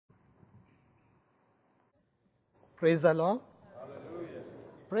Praise the Lord. Hallelujah.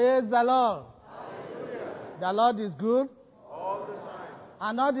 Praise the Lord. Hallelujah. The Lord is good. All the time.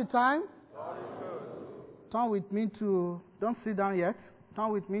 And all the time. God is good. Turn with me to, don't sit down yet.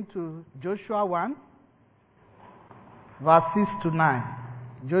 Turn with me to Joshua 1, verse 6 to 9.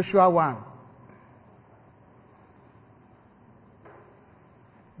 Joshua 1.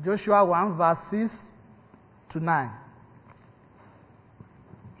 Joshua 1, verse 6 to 9.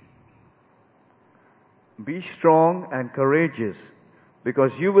 Be strong and courageous,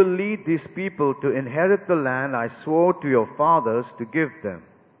 because you will lead these people to inherit the land I swore to your fathers to give them.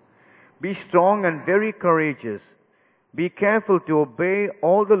 Be strong and very courageous. Be careful to obey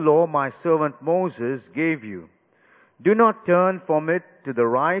all the law my servant Moses gave you. Do not turn from it to the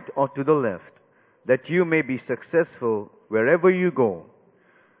right or to the left, that you may be successful wherever you go.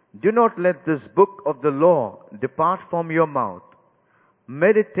 Do not let this book of the law depart from your mouth.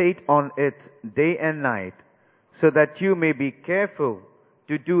 Meditate on it day and night, so that you may be careful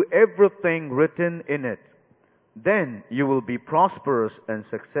to do everything written in it. Then you will be prosperous and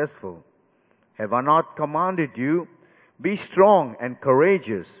successful. Have I not commanded you? Be strong and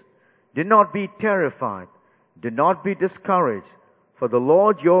courageous. Do not be terrified. Do not be discouraged, for the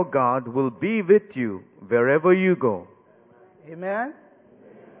Lord your God will be with you wherever you go. Amen.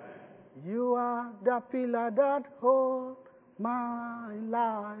 You are the pillar that holds my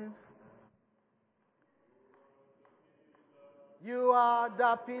life. You are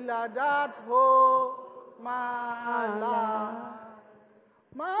the pillar that holds my life.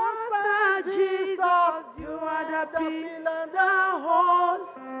 Master Jesus, you are the pillar that holds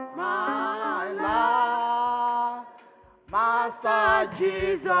my life. Master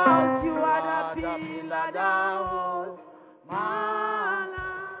Jesus, you are the pillar that holds my life.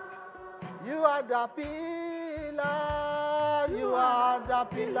 You are the pillar, you are the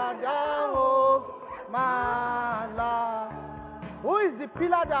pillar that holds my life. Who is the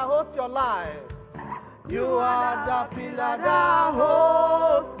pillar that holds your life? You are the pillar that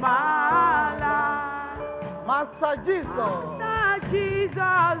holds my life. Master Jesus, Master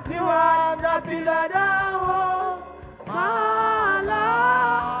Jesus, you are the pillar that holds my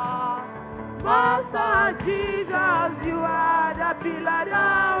life. Master Jesus, you are the pillar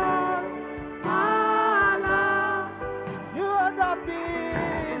that holds my life. You are the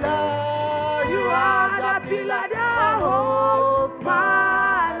pillar, you are the pillar that holds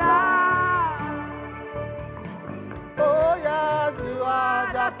my life. Oh yes, you are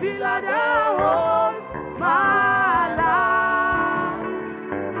the pillar that holds my life.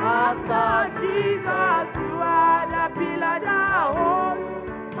 Master Jesus, you are the pillar that holds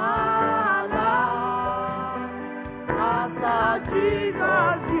my life. Master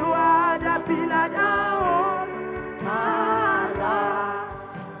Jesus, you are the pillar that holds my life.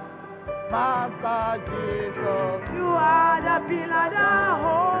 Master Jesus, you are the pillar that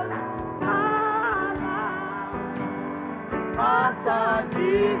holds my life. Master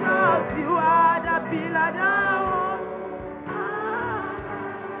Jesus, you are the pillar that holds my life.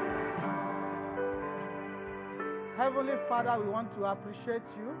 Heavenly Father, we want to appreciate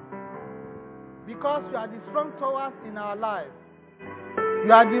you because you are the strong towers in our life.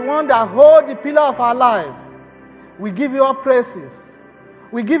 You are the one that holds the pillar of our life. We give you all praises.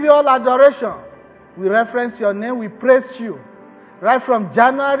 We give you all adoration. We reference your name. We praise you. Right from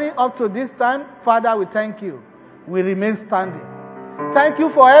January up to this time, Father, we thank you. We remain standing. Thank you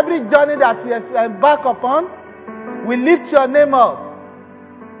for every journey that we have embarked upon. We lift your name up.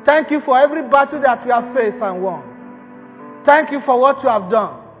 Thank you for every battle that we have faced and won. Thank you for what you have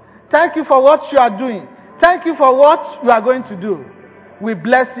done. Thank you for what you are doing. Thank you for what you are going to do. We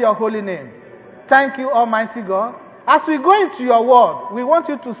bless your holy name. Thank you, Almighty God. As we go into your word, we want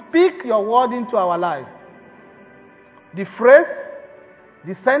you to speak your word into our life. The phrase,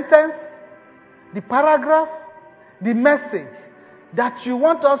 the sentence, the paragraph, the message that you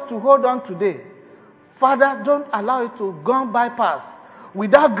want us to hold on today. Father, don't allow it to go bypass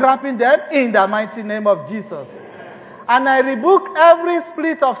without grabbing them in the mighty name of Jesus. And I rebuke every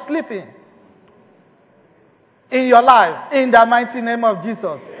spirit of sleeping in your life in the mighty name of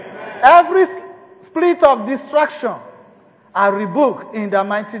Jesus. Every spirit of distraction I rebuke in the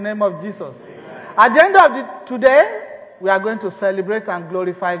mighty name of Jesus. At the end of today, we are going to celebrate and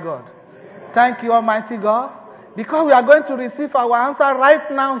glorify God. Thank you, Almighty God, because we are going to receive our answer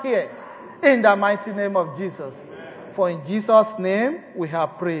right now here in the mighty name of Jesus. For in Jesus' name we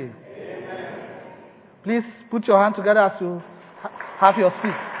have prayed. Please put your hand together as you have your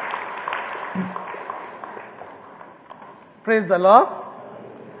seat. Praise the Lord.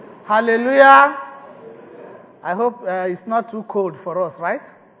 Hallelujah. I hope it's not too cold for us, right?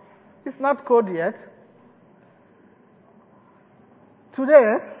 It's not cold yet.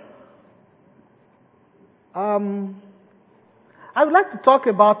 Today, I would like to talk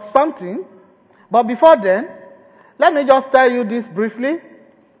about something, but before then, let me just tell you this briefly.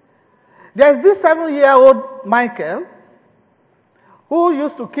 There's this 7-year-old Michael who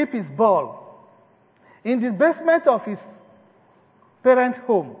used to keep his ball in the basement of his parents'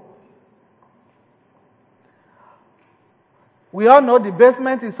 home. We all know the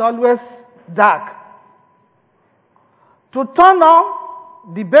basement is always dark. To turn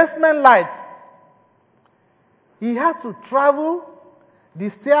on the basement light, he had to travel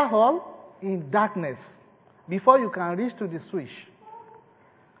the stair hall in darkness before you can reach to the switch.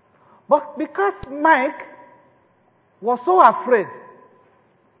 But because Mike was so afraid,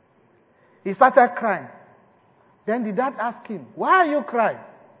 he started crying. Then the dad asked him, "Why are you crying?"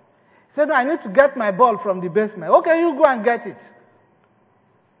 He said, "No, I need to get my ball from the basement." "Okay, you go and get it.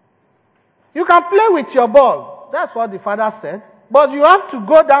 You can play with your ball." That's what the father said. "But you have to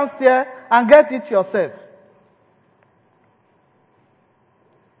go downstairs and get it yourself."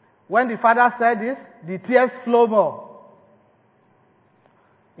 When the father said this, the tears flowed more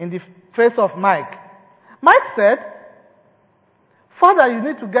in the face of Mike. Mike said, "Father, you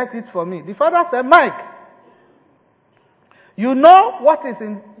need to get it for me." The father said, "Mike, you know what is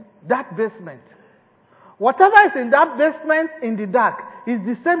in that basement. Whatever is in that basement in the dark is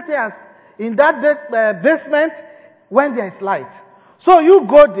the same thing as in that basement when there is light. So you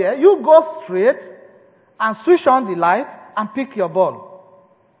go there, you go straight and switch on the light and pick your ball."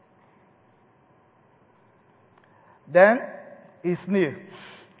 Then he sneered.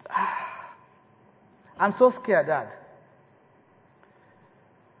 "I'm so scared, Dad."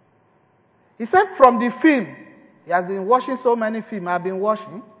 He said from the film, he has been watching so many films I've been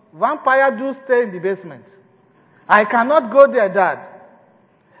watching, vampires do stay in the basement. "I cannot go there, Dad."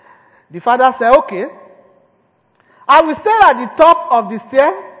 The father said, "Okay, I will stay at the top of the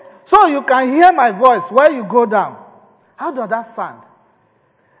stair so you can hear my voice when you go down. How does that sound?"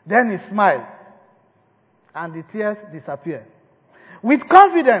 Then he smiled and the tears disappeared. With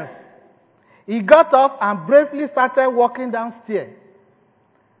confidence, he got up and bravely started walking downstairs.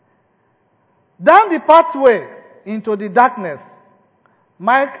 Down the pathway into the darkness,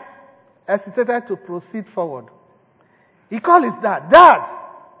 Mike hesitated to proceed forward. He called his dad. "Dad!"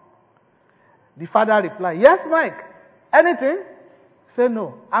 The father replied, "Yes, Mike. Anything?" He said,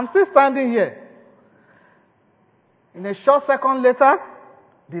 "No, I'm still standing here." In a short second later,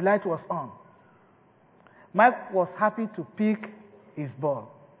 the light was on. Mike was happy to pick his ball.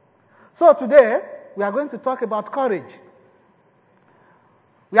 So today, we are going to talk about courage.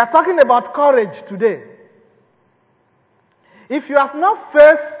 We are talking about courage today. If you have not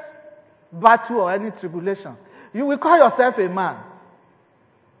faced battle or any tribulation, you will call yourself a man.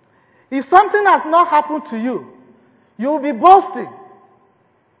 If something has not happened to you, you will be boasting.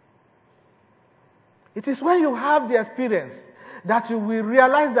 It is when you have the experience that you will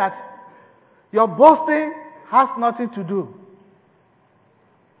realize that your boasting has nothing to do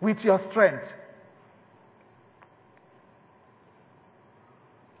with your strength.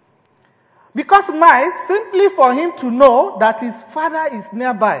 Because Mike, simply for him to know that his father is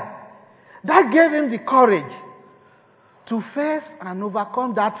nearby, that gave him the courage to face and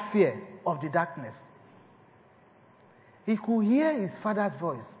overcome that fear of the darkness. He could hear his father's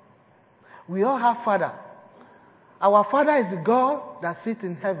voice. We all have father. Our father is the God that sits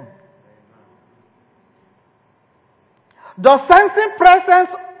in heaven. The sensing presence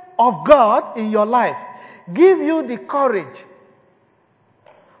of God in your life give you the courage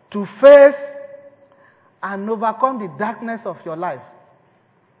to face and overcome the darkness of your life.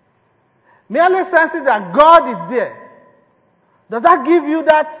 Merely sensing that God is there, does that give you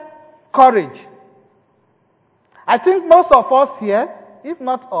that courage? I think most of us here, if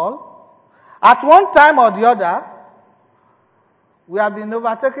not all, at one time or the other, we have been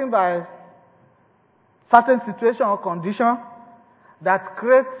overtaken by certain situation or condition that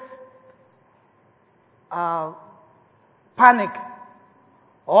creates panic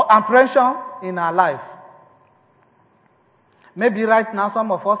or apprehension in our life. Maybe right now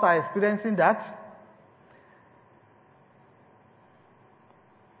some of us are experiencing that.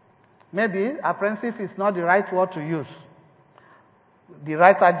 Maybe apprehensive is not the right word to use, the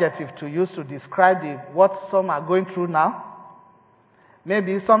right adjective to use to describe what some are going through now.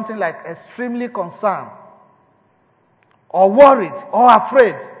 Maybe something like extremely concerned, or worried, or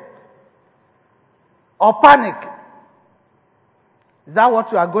afraid, or panic. Is that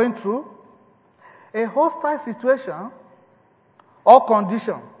what you are going through? A hostile situation or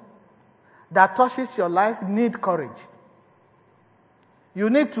condition that touches your life need courage. You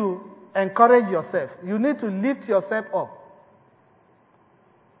need to encourage yourself. You need to lift yourself up.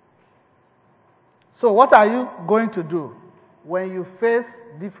 So what are you going to do when you face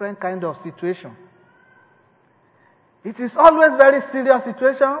different kind of situation? It is always very serious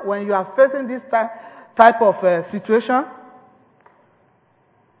situation when you are facing this type of situation.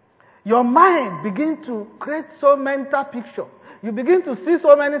 Your mind begins to create so mental picture. You begin to see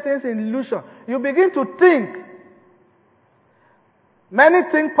so many things in illusion. You begin to think.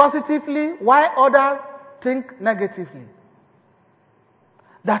 Many think positively, while others think negatively.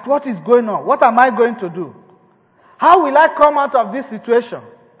 That what is going on? What am I going to do? How will I come out of this situation?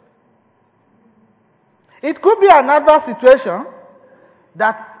 It could be an adverse situation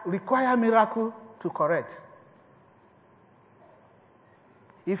that requires miracle to correct.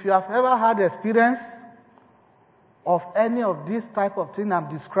 If you have ever had experience of any of these type of things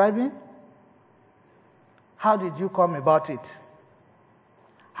I'm describing, how did you come about it?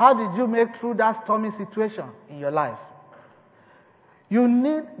 How did you make through that stormy situation in your life?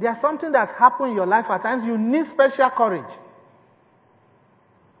 There's something that happens in your life at times, you need special courage.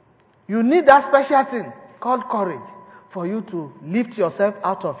 You need that special thing called courage for you to lift yourself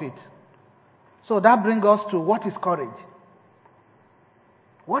out of it. So that brings us to what is courage.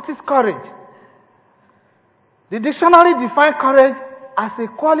 What is courage? The dictionary defines courage as a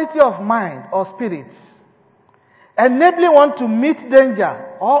quality of mind or spirit, enabling one to meet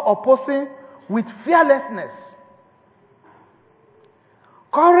danger or opposing with fearlessness.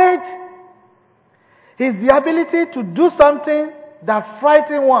 Courage is the ability to do something that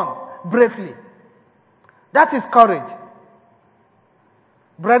frightens one bravely. That is courage.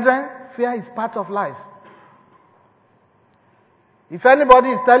 Brethren, fear is part of life. If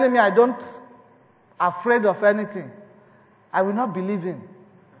anybody is telling me I don't afraid of anything, I will not believe him.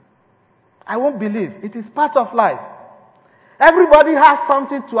 I won't believe. It is part of life. Everybody has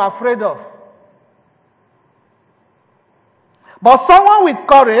something to afraid of. But someone with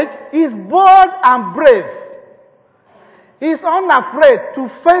courage is bold and brave. He is unafraid to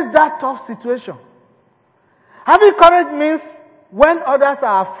face that tough situation. Having courage means when others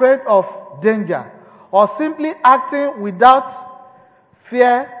are afraid of danger or simply acting without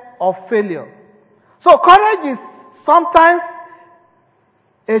fear of failure. So courage is sometimes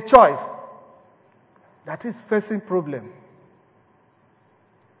a choice. That is facing problem.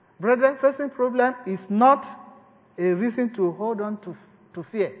 Brethren, facing problem is not a reason to hold on to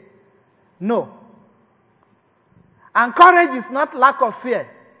fear. No. And courage is not lack of fear.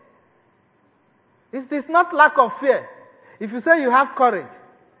 It is not lack of fear. If you say you have courage,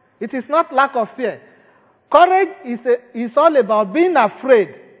 it is not lack of fear. Courage is all about being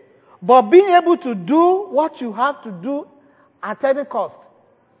afraid, but being able to do what you have to do at any cost.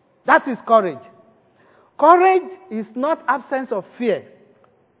 That is courage. Courage is not absence of fear,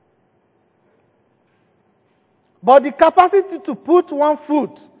 but the capacity to put one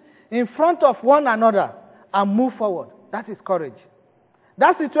foot in front of one another and move forward. That is courage.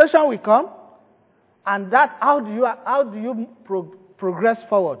 That situation will come, and that how do you progress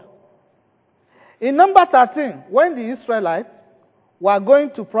forward? In number 13, when the Israelites were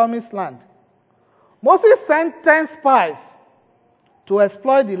going to promised land, Moses sent 10 spies to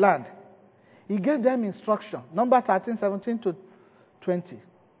exploit the land. He gave them instruction. Number 13, 17 to 20.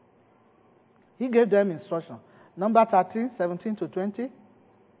 He gave them instruction. Number 13, 17 to 20.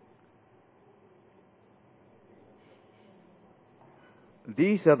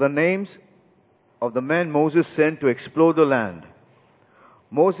 These are the names of the men Moses sent to explore the land.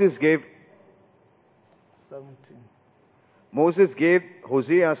 Moses gave 17.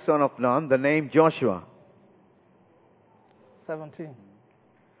 Hosea son of Nun the name Joshua. 17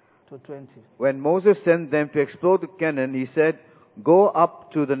 to 20. When Moses sent them to explore the Canaan, he said, "Go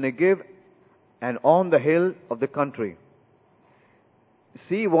up to the Negev and on the hill of the country.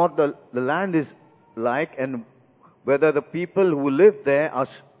 See what the land is like and whether the people who live there are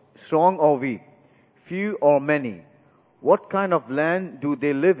strong or weak, few or many. What kind of land do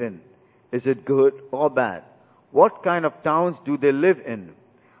they live in? Is it good or bad? What kind of towns do they live in?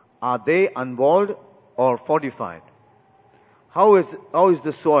 Are they unwalled or fortified? How is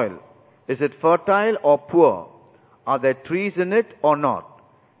the soil? Is it fertile or poor? Are there trees in it or not?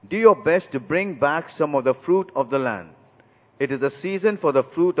 Do your best to bring back some of the fruit of the land. It is the season for the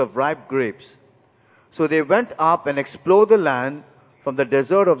fruit of ripe grapes." So they went up and explored the land from the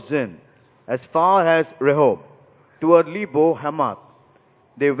desert of Zin as far as Rehob, toward Lebo Hamath.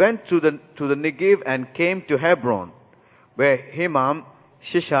 They went to the Negev and came to Hebron, where Himam,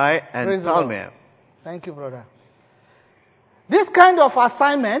 Shishai, and Praise the Lord. Talmai. Thank you, brother. This kind of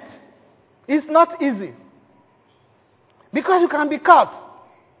assignment is not easy, because you can be caught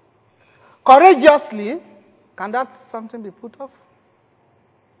courageously. Can that something be put off?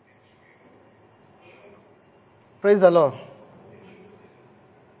 Praise the Lord.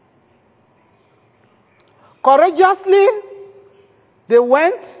 Courageously, they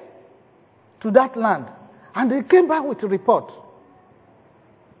went to that land and they came back with a report.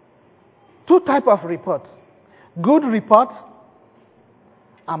 Two types of report. Good report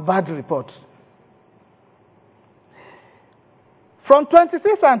and bad report. From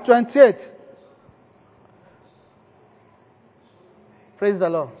 26 and 28. Praise the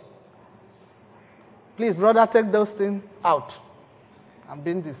Lord. Please, brother, take those things out. I'm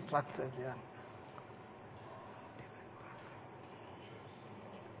being distracted here.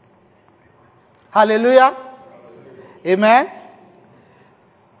 Hallelujah. Amen.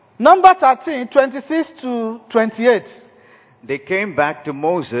 Number 13, 26 to 28. They came back to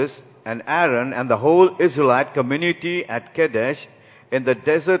Moses and Aaron and the whole Israelite community at Kadesh in the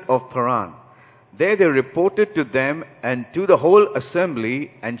desert of Paran. There they reported to them and to the whole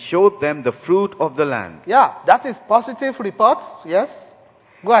assembly and showed them the fruit of the land. Yeah, that is positive report. Yes.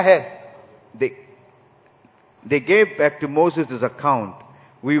 Go ahead. They gave back to Moses this account.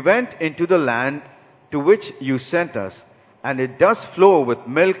 We went into the land to which you sent us, and it does flow with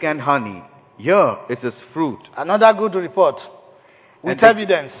milk and honey. Here is its fruit. Another good report with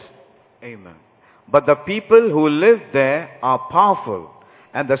evidence. Amen. But the people who live there are powerful,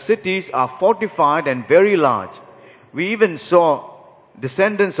 and the cities are fortified and very large. We even saw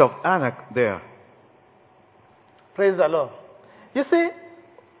descendants of Anak there. Praise the Lord. You see,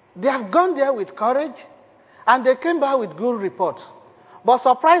 they have gone there with courage, and they came back with good report. But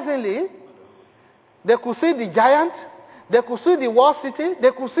surprisingly, they could see the giant, they could see the wall city, they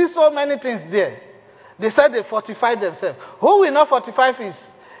could see so many things there. They said they fortified themselves. Who will not fortify is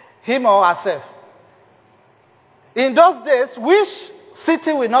him or herself? In those days, which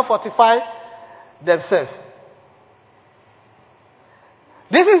city will not fortify themselves?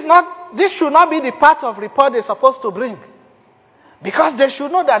 This should not be the part of report they're supposed to bring. Because they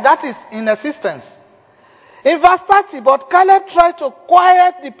should know that that is in existence. In verse 30, but Caleb tried to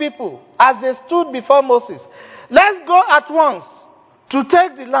quiet the people as they stood before Moses. Let's go at once to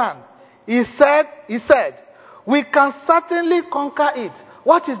take the land. He said, we can certainly conquer it.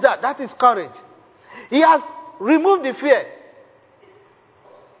 What is that? That is courage. He has removed the fear.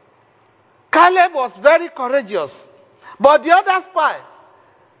 Caleb was very courageous. But the other spy,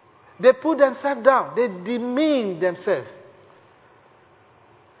 they put themselves down. They demeaned themselves.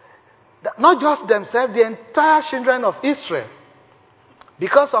 Not just themselves, the entire children of Israel.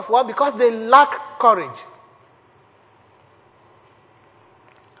 Because of what? Because they lack courage.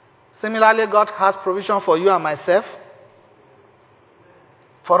 Similarly, God has provision for you and myself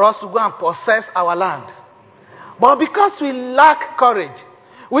for us to go and possess our land. But because we lack courage,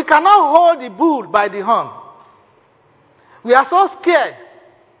 we cannot hold the bull by the horn. We are so scared.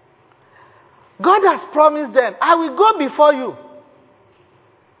 God has promised them, I will go before you.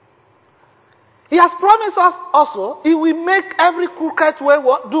 He has promised us also, He will make every crooked way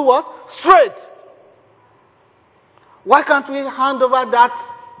do what? Straight. Why can't we hand over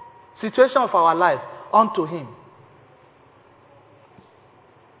that situation of our life unto Him?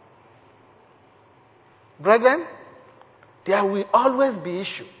 Brethren, there will always be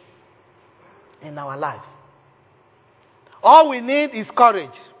issue in our life. All we need is courage.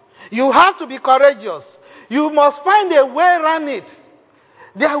 You have to be courageous. You must find a way around it.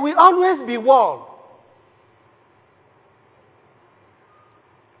 There will always be wall.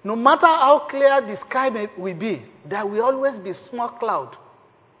 No matter how clear the sky will be, there will always be small cloud.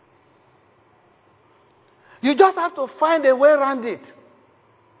 You just have to find a way around it.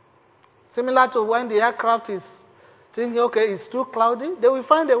 Similar to when the aircraft is thinking, okay, it's too cloudy, they will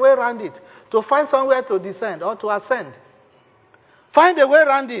find a way around it to find somewhere to descend or to ascend. Find a way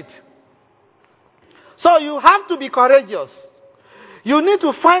around it. So you have to be courageous. You need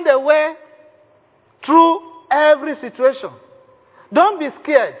to find a way through every situation. Don't be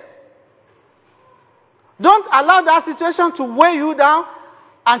scared. Don't allow that situation to weigh you down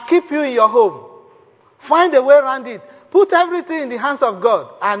and keep you in your home. Find a way around it. Put everything in the hands of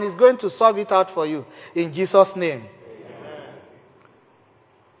God, and He's going to solve it out for you. In Jesus' name. Amen.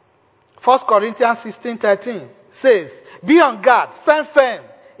 1 Corinthians 16:13 says, be on guard, stand firm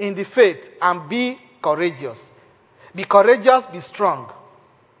in the faith, and be courageous. Be courageous, be strong.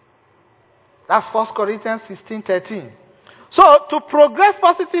 That's 1 Corinthians 16:13. So, to progress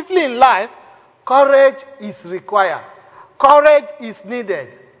positively in life, courage is required. Courage is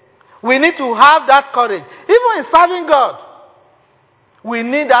needed. We need to have that courage. Even in serving God, we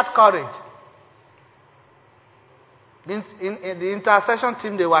need that courage. In the intercession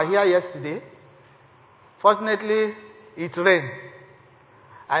team, they were here yesterday. Fortunately, it rained.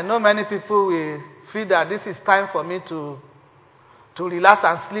 I know many people will feel that this is time for me to relax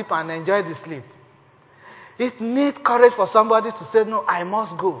and sleep and enjoy the sleep. It needs courage for somebody to say, no, I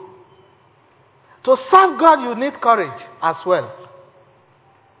must go. To serve God, you need courage as well.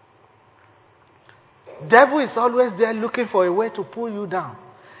 Devil is always there looking for a way to pull you down.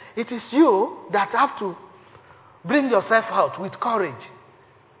 It is you that have to bring yourself out with courage.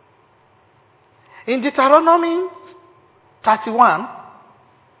 In Deuteronomy 31,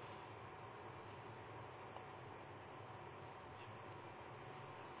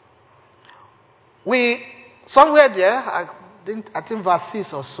 somewhere there, I think verse 6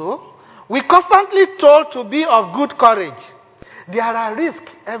 or so, we constantly told to be of good courage. There are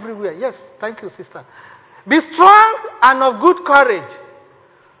risks everywhere. Yes, thank you, sister. Be strong and of good courage.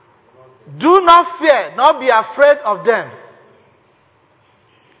 Do not fear, nor be afraid of them.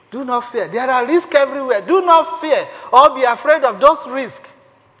 Do not fear. There are risks everywhere. Do not fear or be afraid of those risks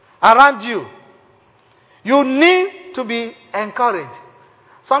around you. You need to be encouraged.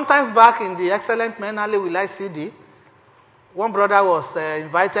 Sometimes back in the Excellent Men Early Will I CD, one brother was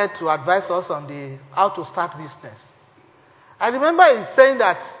invited to advise us on how to start business. I remember him saying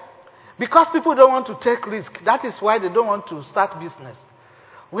that because people don't want to take risk, that is why they don't want to start business.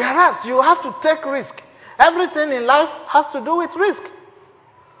 Whereas you have to take risk. Everything in life has to do with risk.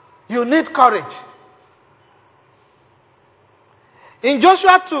 You need courage. In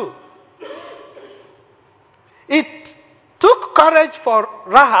Joshua 2, it took courage for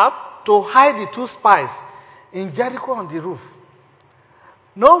Rahab to hide the 2 spies in Jericho on the roof.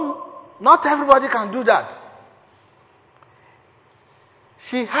 No, not everybody can do that.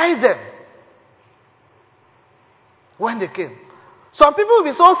 She hid them when they came. Some people will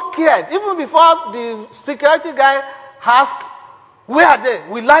be so scared, even before the security guy asked, where are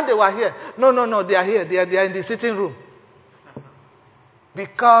they? We learned they were here. No, they are here. They are in the sitting room.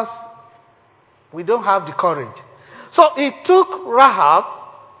 Because we don't have the courage. So it took Rahab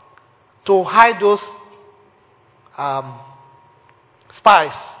to hide those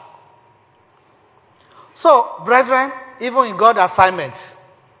spies. So, brethren, even in God's assignment,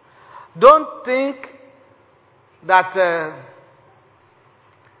 don't think that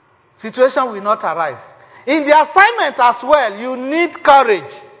situation will not arise. In the assignment as well, you need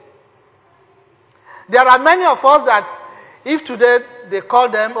courage. There are many of us that if today they call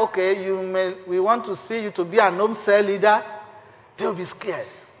them, okay, we want to see you to be an home cell leader, they'll be scared.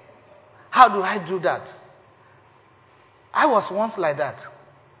 How do I do that? I was once like that.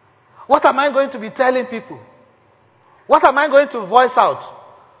 What am I going to be telling people? What am I going to voice out?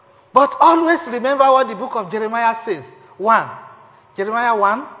 But always remember what the book of Jeremiah says. Jeremiah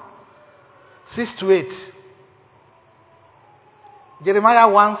 1, 6 to 8. Jeremiah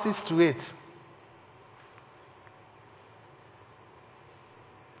 1, 6 to 8.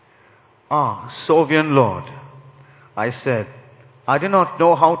 Sovereign Lord, I said, I do not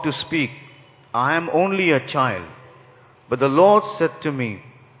know how to speak. I am only a child. But the Lord said to me,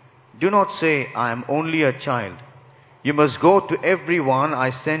 do not say, I am only a child. You must go to everyone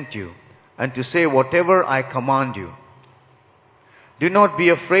I sent you, and to say whatever I command you. Do not be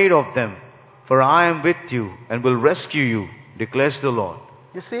afraid of them, for I am with you and will rescue you, declares the Lord.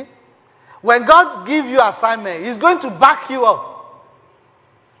 You see? When God gives you assignment, He's going to back you up.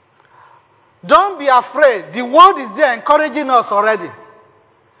 Don't be afraid. The word is there encouraging us already.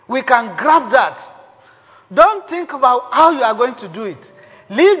 We can grab that. Don't think about how you are going to do it.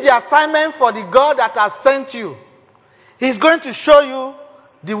 Leave the assignment for the God that has sent you. He's going to show you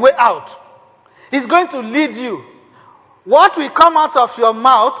the way out. He's going to lead you. What will come out of your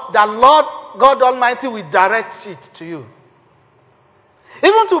mouth, the Lord God Almighty will direct it to you.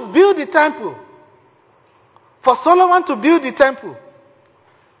 Even to build the temple. For Solomon to build the temple,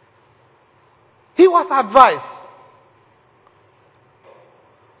 he was advised.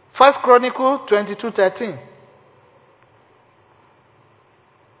 1 Chronicles 22:13.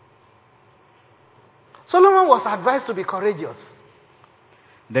 Solomon was advised to be courageous.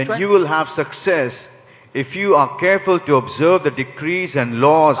 Then you will have success if you are careful to observe the decrees and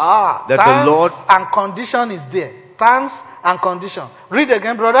laws that the Lord... Terms and condition is there. Terms and condition. Read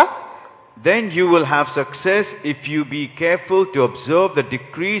again, brother. Then you will have success if you be careful to observe the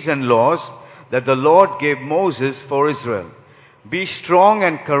decrees and laws that the Lord gave Moses for Israel. Be strong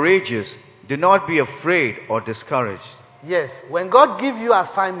and courageous. Do not be afraid or discouraged. Yes, when God gives you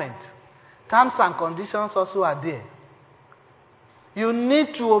assignment, terms and conditions also are there. You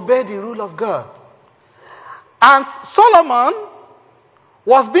need to obey the rule of God. And Solomon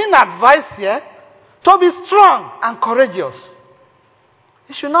was being advised here to be strong and courageous.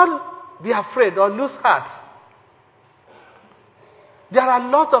 He should not be afraid or lose heart. There are a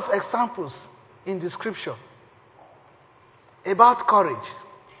lot of examples in the scripture about courage.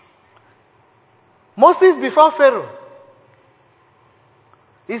 Moses before Pharaoh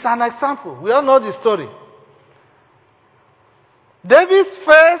is an example. We all know the story. David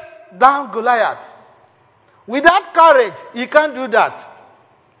faced down Goliath. Without courage, he can't do that.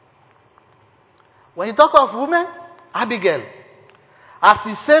 When you talk of women, Abigail, as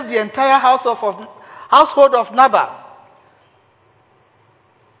she saved the entire household of Nabal.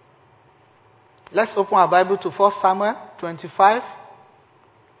 Let's open our Bible to 1 Samuel 25,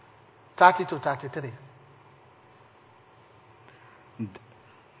 30 to 33.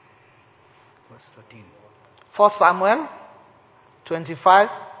 Verse 13. 1 Samuel 25,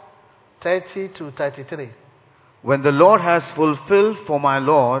 30 to 33. When the Lord has fulfilled for my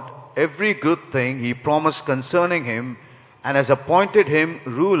Lord every good thing he promised concerning him, and has appointed him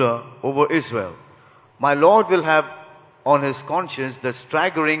ruler over Israel, my Lord will have on his conscience the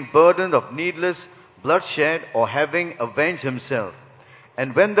staggering burden of needless bloodshed or having avenged himself.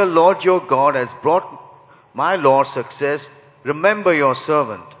 And when the Lord your God has brought my Lord success, remember your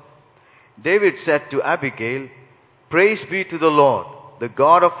servant. David said to Abigail, Praise be to the Lord, the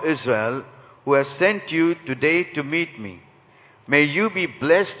God of Israel, who has sent you today to meet me. May you be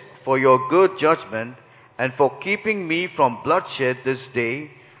blessed for your good judgment and for keeping me from bloodshed this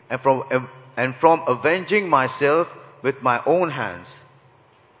day and from avenging myself with my own hands.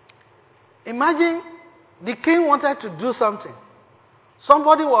 Imagine the king wanted to do something.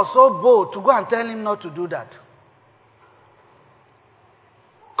 Somebody was so bold to go and tell him not to do that.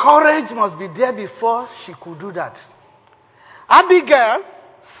 Courage must be there before she could do that. Abigail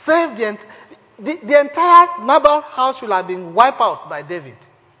saved the entire Nabal house should have been wiped out by David.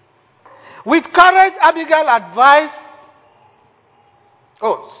 With courage, Abigail advised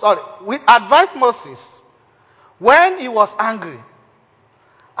Moses when he was angry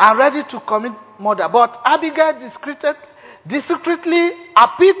and ready to commit murder. But Abigail discreetly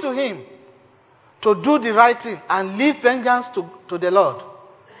appealed to him to do the right thing and leave vengeance to the Lord,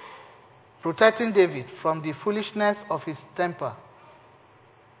 protecting David from the foolishness of his temper.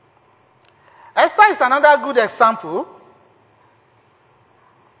 Esther is another good example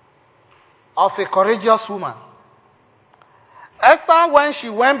of a courageous woman. Esther, when she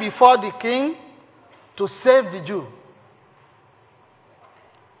went before the king to save the Jew,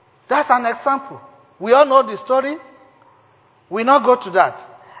 that's an example. We all know the story. We not go to that.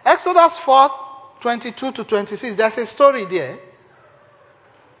 Exodus 4, 22 to 26. There's a story there.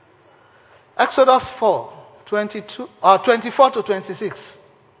 Exodus 4, 24 to 26.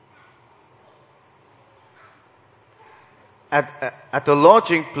 At a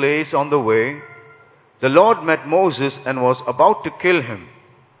lodging place on the way, the Lord met Moses and was about to kill him.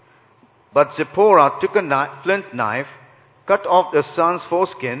 But Zipporah took a flint knife, cut off the son's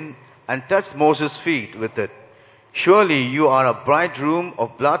foreskin, and touched Moses' feet with it. Surely you are a bridegroom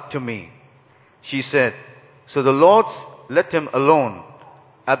of blood to me, she said. So the Lord let him alone.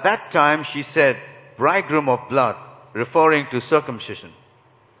 At that time she said, bridegroom of blood, referring to circumcision.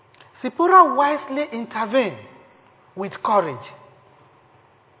 Zipporah wisely intervened with courage.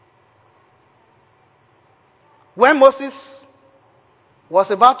 When Moses was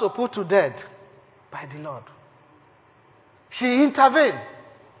about to put to death by the Lord, she intervened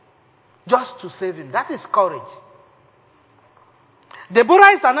just to save him. That is courage.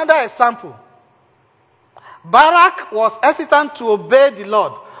 Deborah is another example. Barak was hesitant to obey the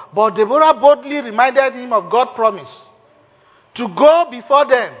Lord, but Deborah boldly reminded him of God's promise to go before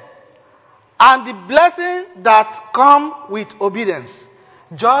them and the blessing that come with obedience.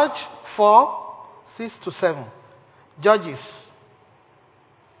 Judges 4, 6 to 7. Judges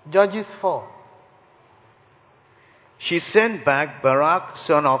 4. She sent back Barak,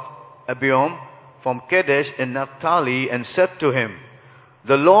 son of Abiam, from Kadesh in Naphtali, and said to him,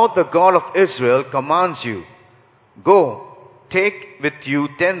 The Lord, the God of Israel, commands you, Go, take with you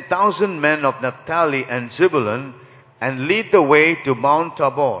 10,000 men of Naphtali and Zebulun, and lead the way to Mount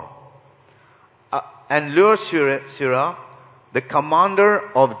Tabor. And lure Sirah, the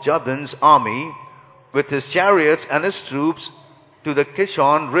commander of Jabin's army, with his chariots and his troops, to the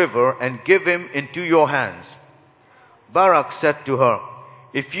Kishon river, and give him into your hands. Barak said to her,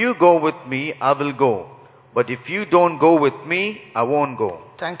 If you go with me, I will go. But if you don't go with me, I won't go.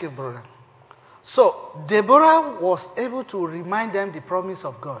 Thank you, brother. So, Deborah was able to remind them the promise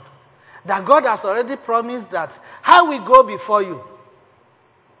of God. That God has already promised that I will go before you,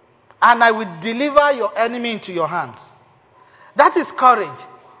 and I will deliver your enemy into your hands. That is courage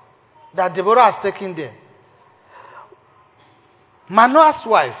that Deborah has taken there. Manoah's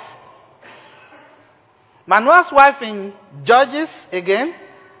wife in Judges again,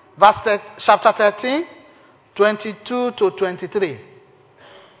 chapter 13, 22 to 23.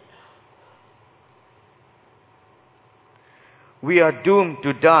 We are doomed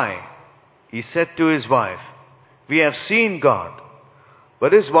to die, he said to his wife. We have seen God.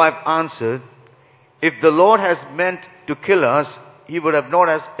 But his wife answered, if the Lord has meant to kill us, he would have not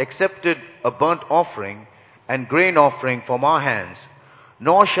accepted a burnt offering and grain offering from our hands,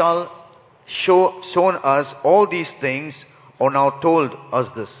 nor shall shown us all these things, or now told us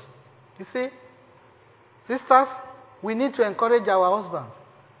this. You see, sisters, we need to encourage our husbands.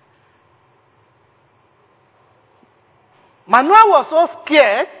 Manoah was so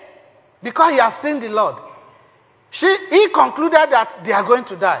scared because he has seen the Lord. He concluded that they are going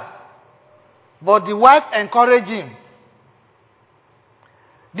to die. But the wife encouraged him.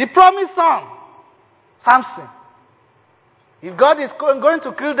 The promised son, Samson. If God is going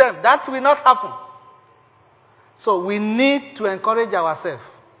to kill them, that will not happen. So we need to encourage ourselves.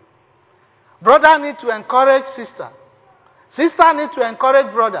 Brother need to encourage sister. Sister need to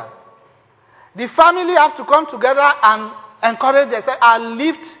encourage brother. The family have to come together and encourage themselves and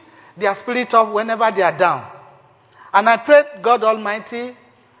lift their spirit up whenever they are down. And I pray God Almighty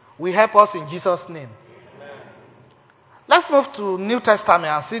will help us in Jesus' name. Amen. Let's move to New Testament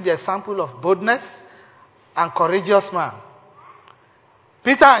and see the example of boldness and courageous man.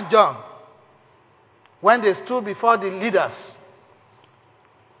 Peter and John, when they stood before the leaders.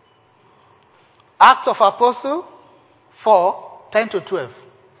 Acts of Apostles 4, 10 to 12.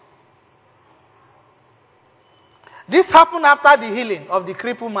 This happened after the healing of the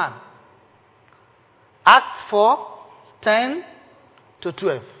crippled man. Acts 4, 10 to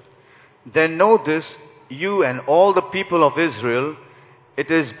 12. Then know this, you and all the people of Israel,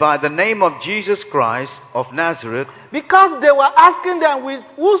 it is by the name of Jesus Christ of Nazareth. Because they were asking them, with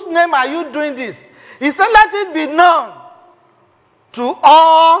whose name are you doing this? He said, let it be known to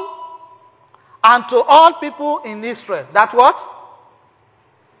all and to all people in Israel. That what?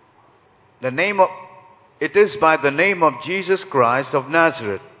 It is by the name of Jesus Christ of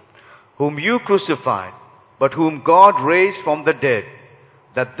Nazareth, whom you crucified, but whom God raised from the dead,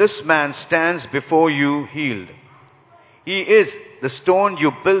 that this man stands before you healed. He is the stone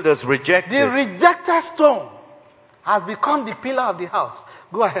you builders rejected. The rejected stone has become the pillar of the house.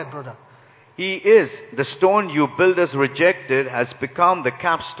 Go ahead, brother. He is the stone you builders rejected has become the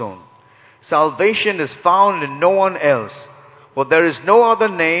capstone. Salvation is found in no one else, for there is no other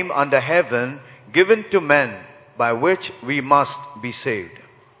name under heaven given to men by which we must be saved.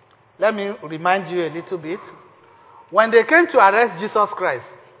 Let me remind you a little bit. When they came to arrest Jesus Christ,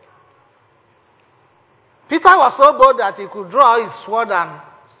 Peter was so bold that he could draw his sword and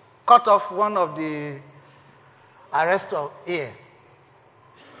cut off one of the arrestors' ear.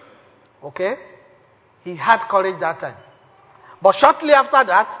 Okay? He had courage that time. But shortly after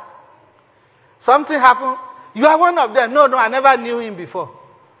that, something happened. You are one of them. No, I never knew him before.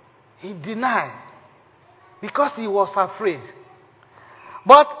 He denied because he was afraid.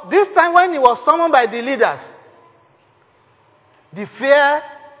 But this time when he was summoned by the leaders, the fear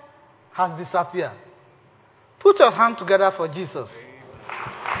has disappeared. Put your hand together for Jesus.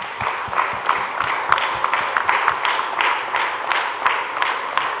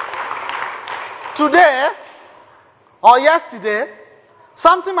 Today or yesterday,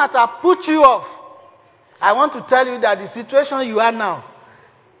 something might have put you off. I want to tell you that the situation you are now,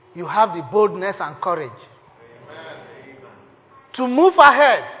 you have the boldness and courage to move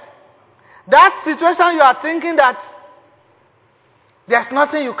ahead. That situation you are thinking that there's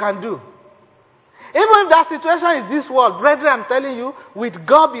nothing you can do. Even if that situation is this world, brethren, I'm telling you, with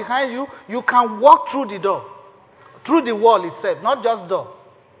God behind you, you can walk through the door, through the wall itself, not just door.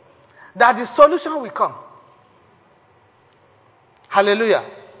 That the solution will come. Hallelujah.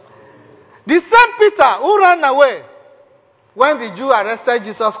 The same Peter who ran away when the Jew arrested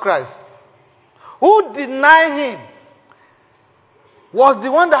Jesus Christ, who denied him, was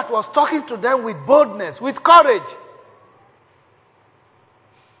the one that was talking to them with boldness, with courage.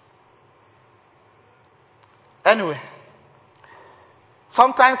 Anyway,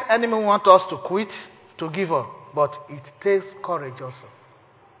 sometimes enemy want us to quit, to give up, but it takes courage also.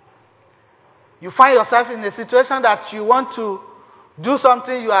 You find yourself in a situation that you want to do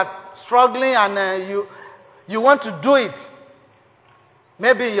something, you are struggling, and you want to do it.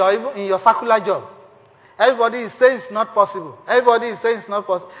 Maybe in your circular job. Everybody is saying it's not possible. Everybody is saying it's not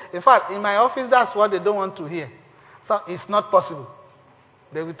possible. In fact, in my office, that's what they don't want to hear. So it's not possible.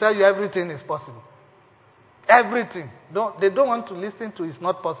 They will tell you everything is possible. Everything. They don't want to listen to it's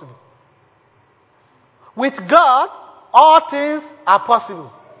not possible. With God, all things are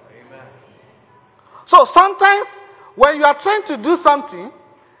possible. Amen. So sometimes when you are trying to do something,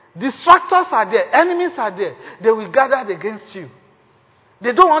 Distractors are there. Enemies are there. They will gather against you.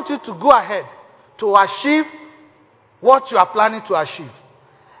 They don't want you to go ahead to achieve what you are planning to achieve.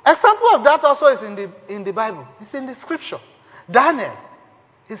 Example of that also is in the Bible. It's in the scripture. Daniel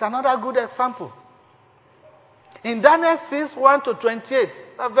is another good example. In Daniel 6, 1 to 28,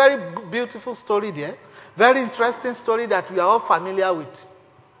 a very beautiful story there. Very interesting story that we are all familiar with.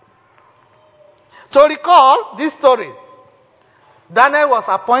 To recall this story, Daniel was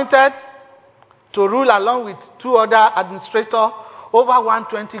appointed to rule along with 2 other administrators over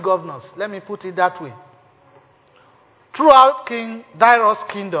 120 governors. Let me put it that way. Throughout King Darius'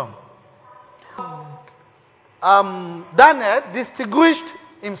 kingdom, Daniel distinguished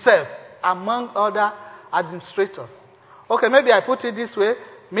himself among other administrators. Okay, maybe I put it this way: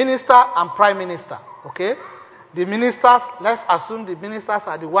 minister and prime minister. Okay, the ministers, let's assume the ministers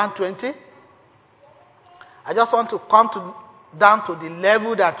are the 120. I just want to come down to the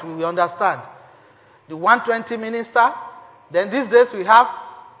level that we understand. The 120 minister. Then these days we have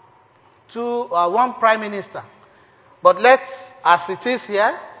one prime minister. But as it is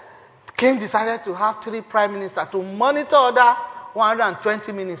here, the king decided to have 3 prime ministers to monitor other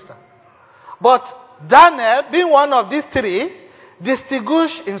 120 ministers. But Daniel, being one of these 3,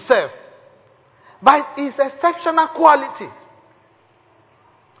 distinguished himself by his exceptional quality.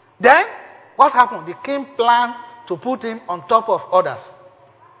 Then, what happened? The king planned to put him on top of others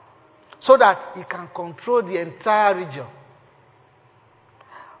so that he can control the entire region.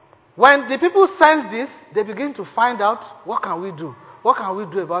 When the people sense this, they begin to find out, what can we do? What can we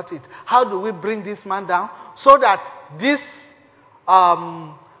do about it? How do we bring this man down so that this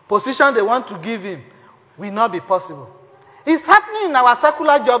position they want to give him will not be possible? It's happening in our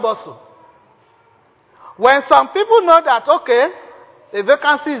secular job also. When some people know that, okay, a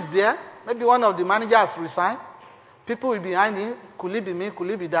vacancy is there, maybe one of the managers has resigned, people will be behind him, could it be me, could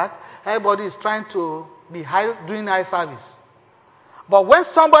it be that? Everybody is trying to be doing high service. But when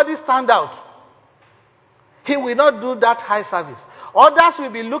somebody stands out, he will not do that high service. Others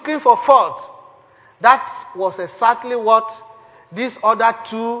will be looking for fault. That was exactly what these other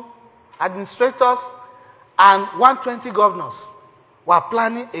 2 administrators and 120 governors were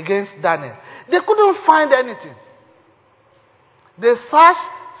planning against Daniel. They couldn't find anything. They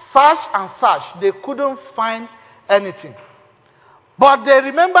searched and searched. They couldn't find anything. But they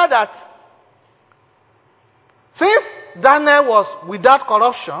remember that since Daniel was without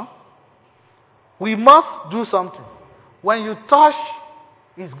corruption, we must do something. When you touch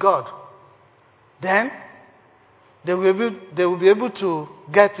his God, then they will be able to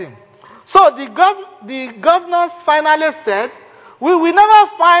get him. So the governors finally said, we will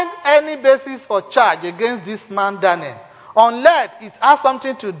never find any basis for charge against this man Daniel, unless it has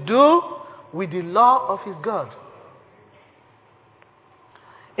something to do with the law of his God.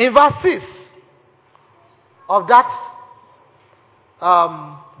 In verse 6 of that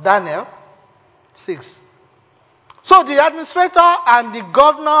Daniel 6. So the administrator and the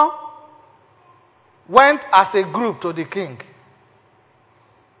governor went as a group to the king.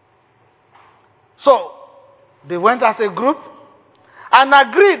 So they went as a group and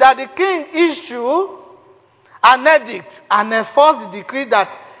agreed that the king issue an edict and enforce the decree that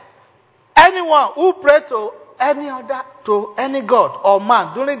anyone who pray to any god or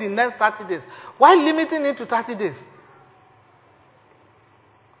man during the next 30 days, why limiting it to 30 days?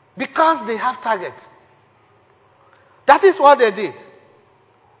 Because they have targets. That is what they did.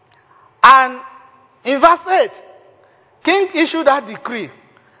 And in verse 8, king issued that decree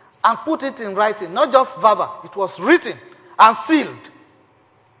and put it in writing, not just verbal, it was written and sealed.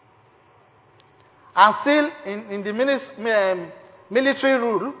 And sealed in the military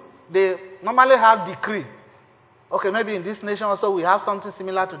rule, they normally have decree. Okay, maybe in this nation also we have something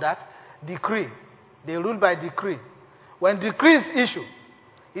similar to that. Decree. They rule by decree. When decree is issued,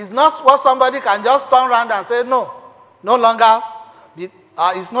 it's not what somebody can just turn around and say, it's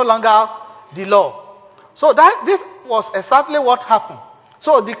no longer the law. So this was exactly what happened.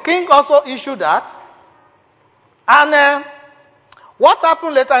 So the king also issued that. And what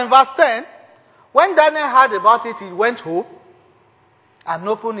happened later in verse 10, when Daniel heard about it, he went home and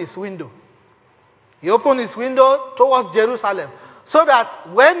opened his window. He opened his window towards Jerusalem, so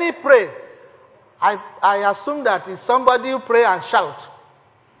that when he prayed, I assume that it's somebody who pray and shout,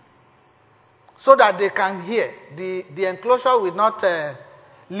 so that they can hear. The enclosure will not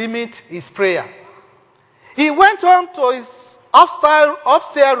limit his prayer. He went home to his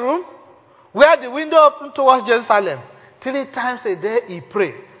upstairs room, where the window opened towards Jerusalem. 3 times a day he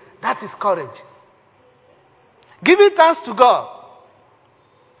prayed. That is courage. Giving thanks to God,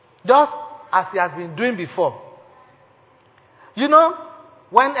 just as he has been doing before. You know,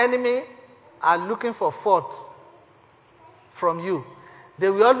 when enemy are looking for fault from you, they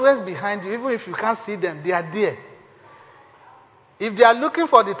will always be behind you. Even if you can't see them, they are there. If they are looking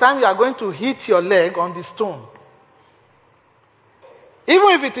for the time you are going to hit your leg on the stone, even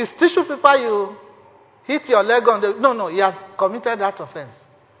if it is tissue paper you hit your leg on the... No, he has committed that offense.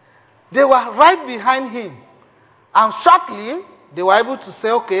 They were right behind him. And shortly, they were able to say,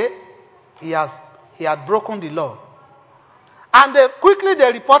 okay, he had broken the law. And quickly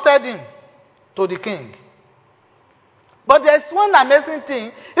they reported him to the king. But there's one amazing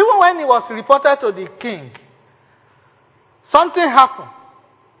thing. Even when he was reported to the king, something happened.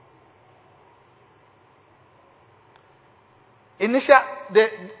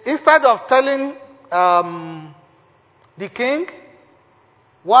 Instead of telling the king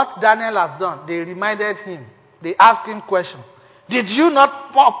what Daniel has done, they reminded him. They asked him questions. Did you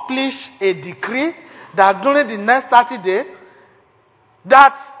not publish a decree that during the next 30 days,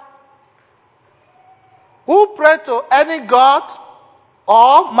 that who pray to any god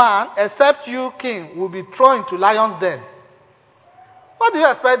or man except you, king, will be thrown into lion's den? What do you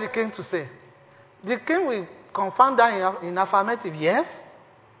expect the king to say? The king will confirm that in affirmative, yes.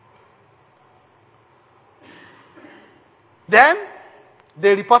 Then, they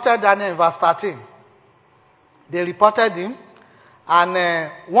reported Daniel in verse 13. They reported him.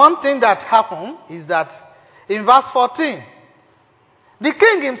 And one thing that happened is that in verse 14, the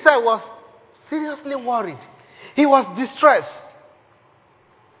king himself was seriously worried. He was distressed.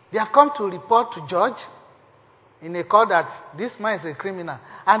 They have come to report to judge in a court that this man is a criminal.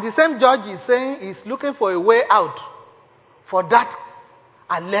 And the same judge is saying he's looking for a way out for that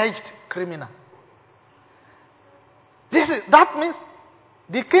alleged criminal. That means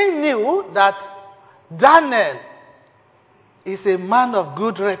the king knew that Daniel is a man of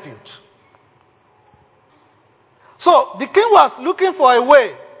good repute. So the king was looking for a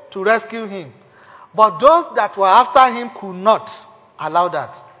way to rescue him. But those that were after him could not allow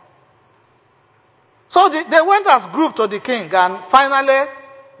that. So they went as group to the king, and finally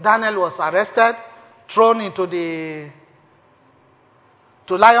Daniel was arrested, thrown into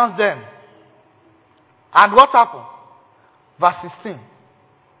to lion's den. And what happened? Verse 16.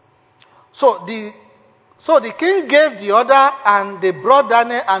 So the king gave the order, and they brought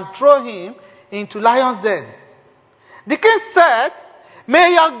Daniel and threw him into lion's den. The king said,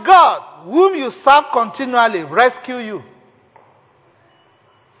 "May your God, whom you serve continually, rescue you."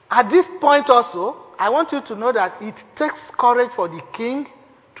 At this point also, I want you to know that it takes courage for the king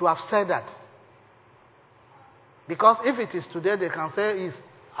to have said that. Because if it is today, they can say,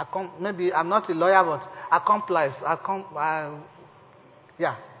 maybe I'm not a lawyer, but accomplice.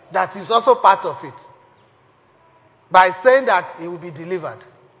 That is also part of it. By saying that he will be delivered.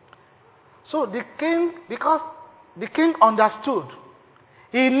 So the king, because the king understood,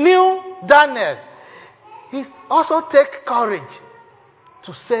 he knew Daniel, he also take courage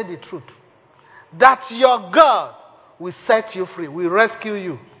to say the truth. That your God will set you free, will rescue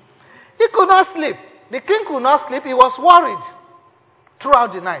you. He could not sleep. The king could not sleep. He was worried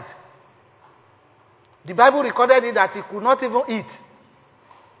throughout the night. The Bible recorded it that he could not even eat.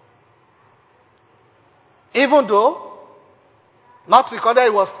 Even though, not recorded, he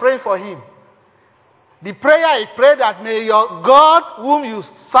was praying for him. The prayer he prayed that may your God, whom you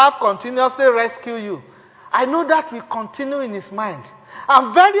serve continuously, rescue you. I know that will continue in his mind.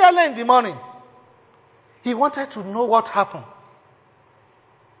 And very early in the morning, he wanted to know what happened.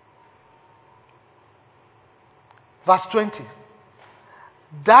 Verse 20.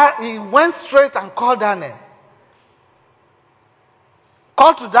 That he went straight and called Daniel.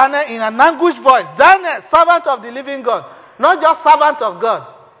 Called to Daniel in an anguished voice. Daniel, servant of the living God. Not just servant of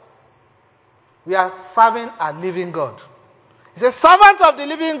God. We are serving a living God. He says, servant of the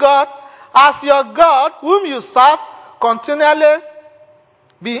living God, as your God, whom you serve, continually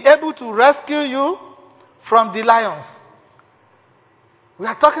be able to rescue you from the lions. We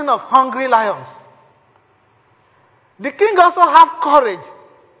are talking of hungry lions. The king also had courage,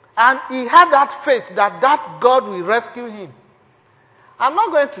 and he had that faith that God will rescue him. I'm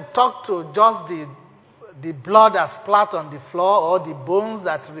not going to talk to just the blood that's splat on the floor or the bones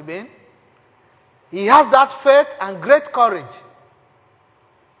that remain. He has that faith and great courage.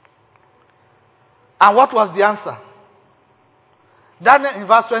 And what was the answer? Daniel in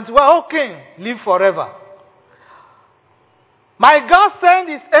verse 21, O king, live forever. My God sent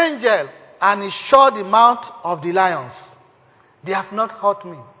his angel, and he shut the mouth of the lions. They have not hurt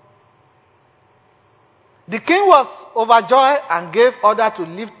me. The king was overjoyed and gave order to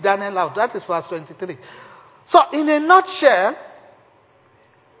lift Daniel out. That is verse 23. So, in a nutshell,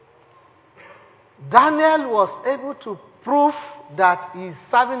 Daniel was able to proof that he is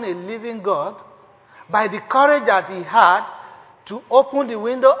serving a living God by the courage that he had to open the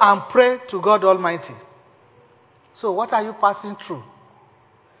window and pray to God Almighty. So what are you passing through?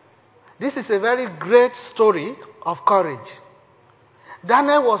 This is a very great story of courage.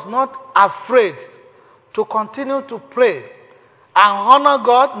 Daniel was not afraid to continue to pray and honor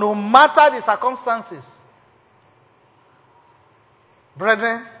God no matter the circumstances.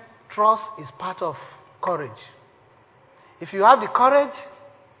 Brethren, trust is part of courage. If you have the courage,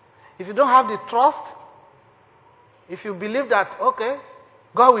 if you don't have the trust, if you believe that, okay,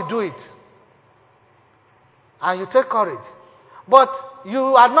 God will do it, and you take courage, but you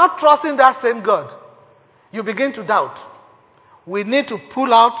are not trusting that same God, you begin to doubt. We need to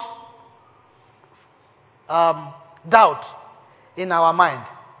pull out doubt in our mind.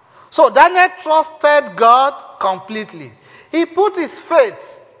 So Daniel trusted God completely. He put his faith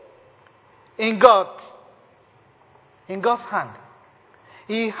in God, in God's hand.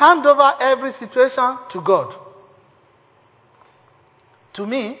 He handed over every situation to God. To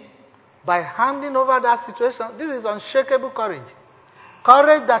me, by handing over that situation, this is unshakable courage.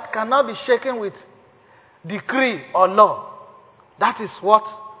 Courage that cannot be shaken with decree or law. That is what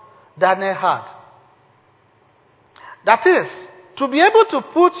Daniel had. That is, to be able to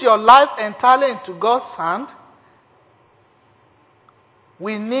put your life entirely into God's hand,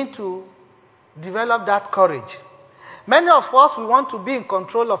 we need to develop that courage. Many of us, we want to be in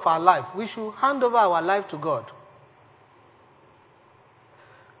control of our life. We should hand over our life to God.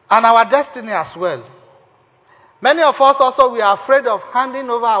 And our destiny as well. Many of us also, we are afraid of handing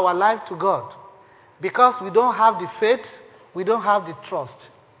over our life to God because we don't have the faith, we don't have the trust.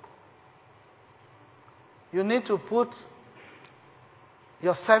 You need to put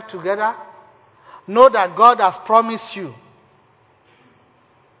yourself together. Know that God has promised you.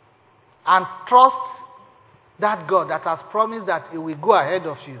 And trust that God that has promised that He will go ahead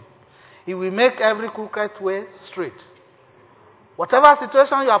of you. He will make every crooked way straight. Whatever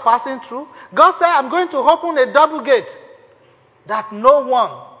situation you are passing through, God said, I'm going to open a double gate that no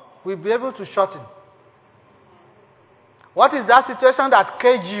one will be able to shut in. What is that situation that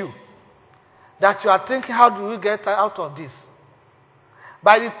caged you? That you are thinking, how do we get out of this?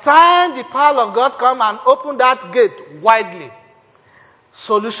 By the time the power of God come and open that gate widely,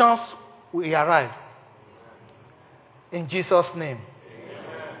 solutions will arrive. In Jesus' name.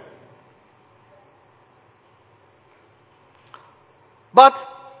 Amen. But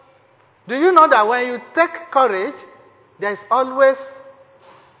do you know that when you take courage, there is always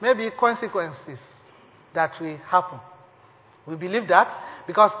maybe consequences that will happen? We believe that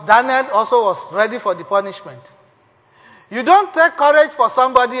because Daniel also was ready for the punishment. You don't take courage for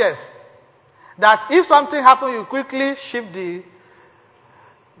somebody else. That if something happens, you quickly shift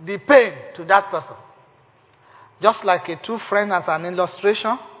the pain to that person. Just like two friends as an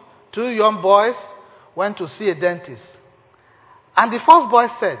illustration, two young boys went to see a dentist. And the first boy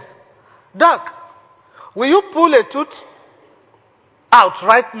said, Doc, will you pull a tooth out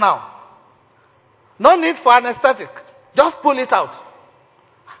right now? No need for anesthetic. Just pull it out.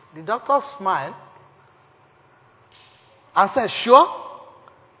 The doctor smiled and said, sure?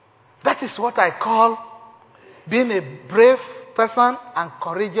 That is what I call being a brave person and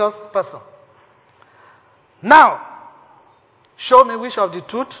courageous person. Now, show me which of the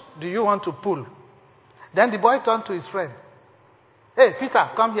tooth do you want to pull. Then the boy turned to his friend. Hey,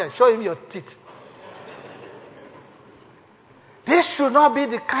 Peter, come here. Show him your teeth. This should not be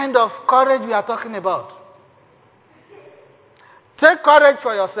the kind of courage we are talking about. Take courage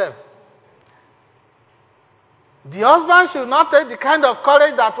for yourself. The husband should not take the kind of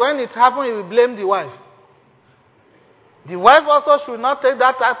courage that when it happens, he will blame the wife. The wife also should not take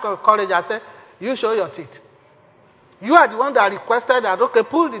that type of courage and say, you show your teeth. You are the one that requested that, okay,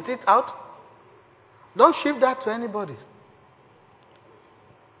 pull the teeth out. Don't shift that to anybody.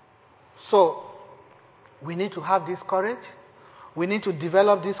 So, we need to have this courage. We need to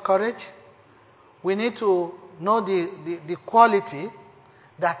develop this courage. We need to know the quality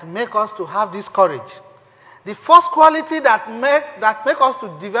that make us to have this courage. The first quality that make us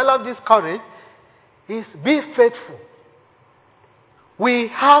to develop this courage is be faithful. We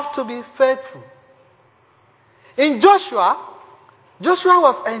have to be faithful. In Joshua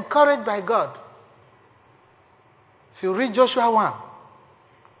was encouraged by God. If you read Joshua 1.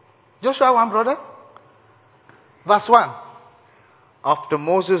 Joshua 1, brother. Verse 1. After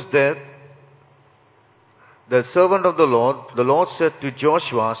Moses' death, the servant of the Lord said to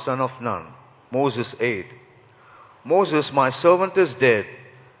Joshua, son of Nun, Moses' aide, Moses, my servant is dead.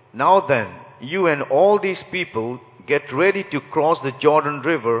 Now then, you and all these people get ready to cross the Jordan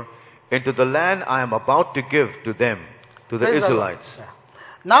River into the land I am about to give to them. to the Praise the Lord. Israelites. Yeah.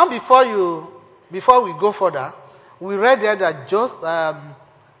 Now, before we go further, we read there that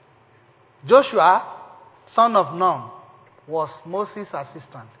Joshua, son of Nun, was Moses'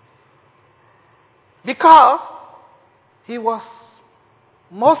 assistant. Because he was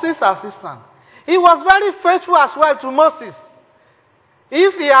Moses' assistant, he was very faithful as well to Moses.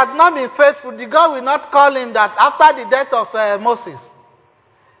 If he had not been faithful, the God will not call him that after the death of Moses.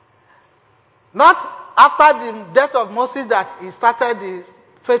 Not after the death of Moses that he started the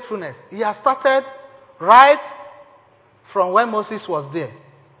faithfulness. He has started right from when Moses was there.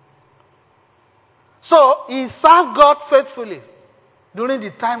 So he served God faithfully during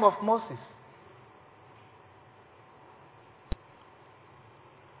the time of Moses.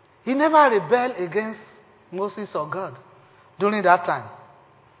 He never rebelled against Moses or God during that time.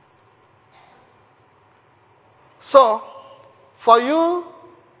 So, for you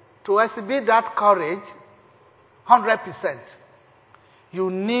to exhibit that courage, 100%, you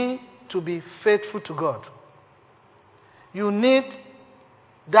need to be faithful to God. You need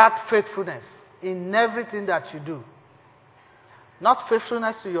that faithfulness in everything that you do. Not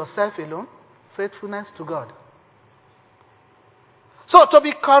faithfulness to yourself alone, faithfulness to God. So, to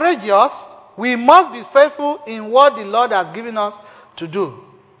be courageous, we must be faithful in what the Lord has given us to do.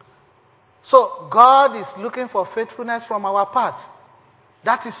 So, God is looking for faithfulness from our part.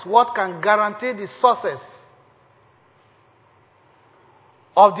 That is what can guarantee the success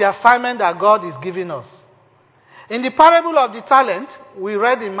of the assignment that God is giving us. In the parable of the talent, we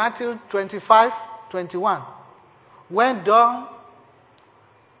read in Matthew 25:21, "When done,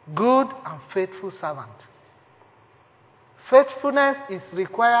 good and faithful servant." Faithfulness is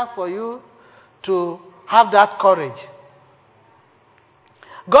required for you to have that courage.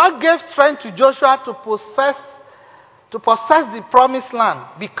 God gave strength to Joshua to possess the promised land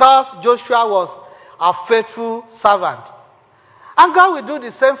because Joshua was a faithful servant. And God will do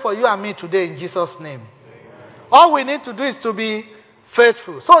the same for you and me today in Jesus' name. Amen. All we need to do is to be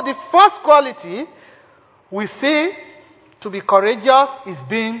faithful. So the first quality we see to be courageous is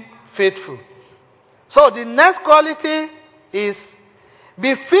being faithful. So the next quality is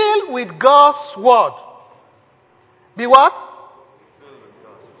be filled with God's word. Be what?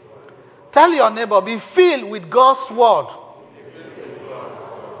 Tell your neighbor, be filled with God's word.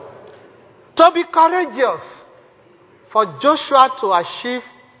 To be courageous, for Joshua to achieve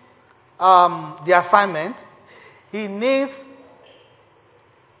the assignment, he needed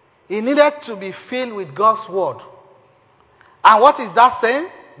to be filled with God's word. And what is that saying?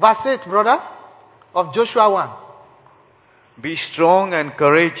 Verse 8, brother, of Joshua 1. Be strong and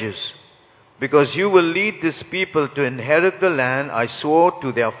courageous, because you will lead this people to inherit the land I swore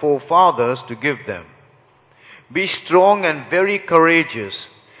to their forefathers to give them. Be strong and very courageous.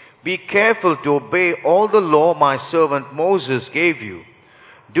 Be careful to obey all the law my servant Moses gave you.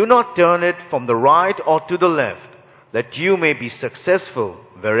 Do not turn it from the right or to the left, that you may be successful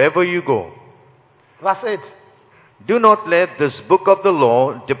wherever you go. Verse 8. Do not let this book of the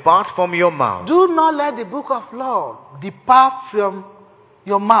law depart from your mouth. Do not let the book of law depart from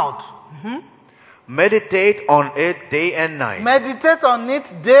your mouth. Meditate on it day and night. Meditate on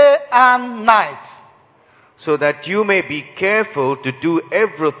it day and night. So that you may be careful to do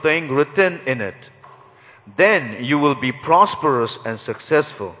everything written in it. Then you will be prosperous and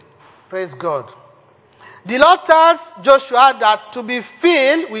successful. Praise God. The Lord tells Joshua that to be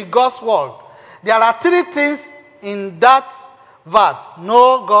filled with God's word. There are three things in that verse.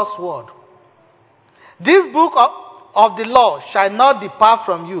 Know God's word. This book of the law shall not depart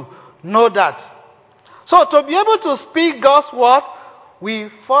from you. Know that. So to be able to speak God's word, we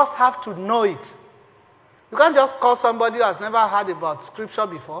first have to know it. You can't just call somebody who has never heard about scripture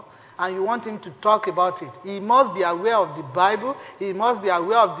before and you want him to talk about it. He must be aware of the Bible. He must be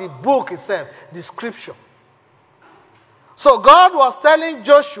aware of the book itself, the scripture. So God was telling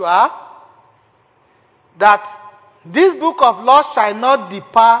Joshua that this book of law shall not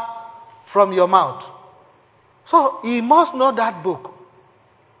depart from your mouth. So he must know that book.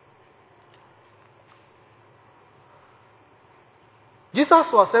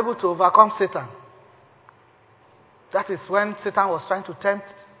 Jesus was able to overcome Satan. That is when Satan was trying to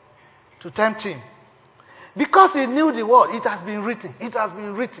tempt him. Because he knew the word. It has been written. It has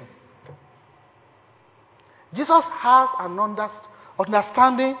been written. Jesus has an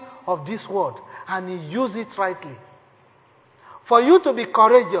understanding of this word, and he used it rightly. For you to be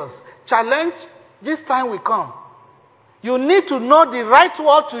courageous, challenge this time will come. You need to know the right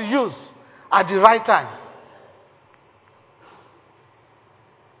word to use at the right time.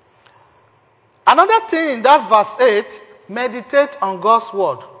 Another thing in that verse 8, meditate on God's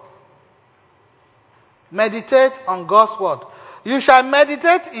word. meditate on God's word. You shall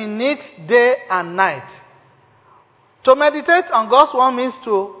meditate in it day and night. To meditate on God's word means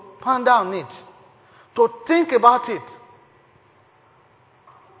to ponder on it, to think about it.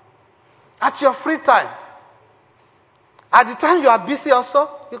 At your free time, at the time you are busy also,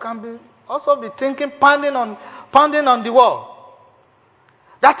 you can be thinking, pounding on the wall.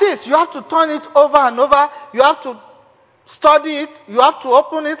 That is, you have to turn it over and over. You have to study it. You have to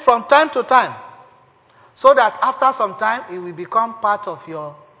open it from time to time, so that after some time it will become part of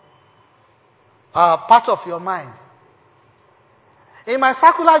your mind. In my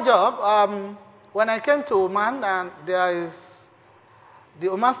circular job, when I came to Oman, and there is the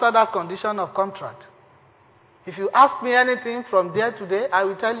Oman Standard Condition of Contract. If you ask me anything from there to there, I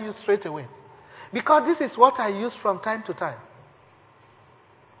will tell you straight away. Because this is what I use from time to time.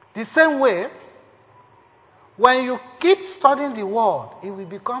 The same way, when you keep studying the word, it will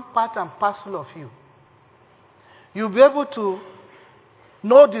become part and parcel of you. You'll be able to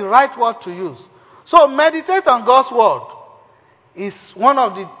know the right word to use. So meditate on God's word is one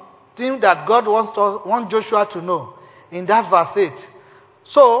of the things that God wants Joshua to know in that verse 8.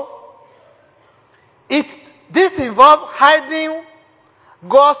 So, this involves hiding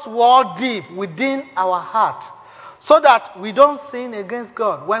God's word deep within our heart, so that we don't sin against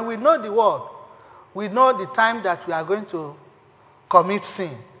God. When we know the word, we know the time that we are going to commit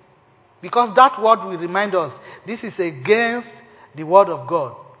sin. Because that word will remind us, this is against the word of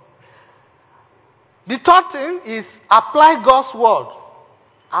God. The third thing is apply God's word.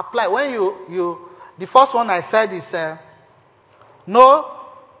 Apply. When the first one I said is know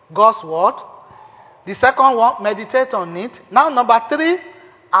God's word. The second one, meditate on it. Now, number 3,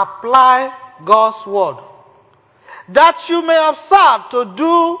 apply God's word. That you may observe to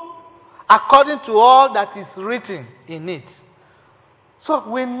do according to all that is written in it. So,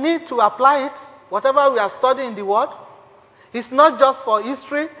 we need to apply it. Whatever we are studying in the word, it's not just for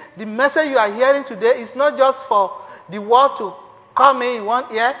history. The message you are hearing today is not just for the word to come in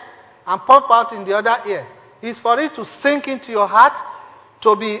one ear and pop out in the other ear. It's for it to sink into your heart,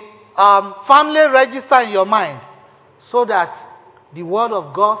 to be firmly registered in your mind, so that the word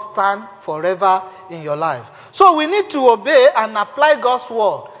of God stands forever in your life. So we need to obey and apply God's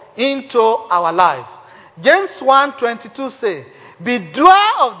word into our life. James 1:22 says, "Be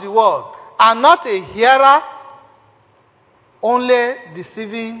doer of the word and not a hearer, only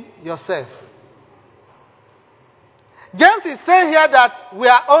deceiving yourself." James is saying here that we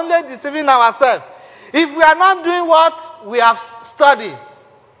are only deceiving ourselves. If we are not doing what we have studied,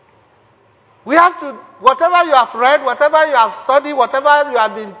 we have to, whatever you have read, whatever you have studied, whatever you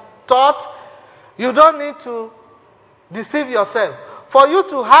have been taught, you don't need to deceive yourself. For you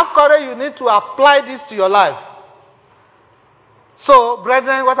to have courage, you need to apply this to your life. So,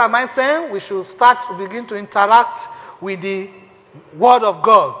 brethren, what am I saying? We should begin to interact with the Word of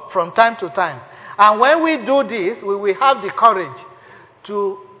God from time to time. And when we do this, we will have the courage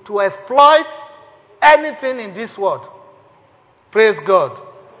to exploit anything in this world. Praise God.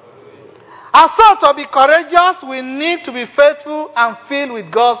 And so, to be courageous, we need to be faithful and filled with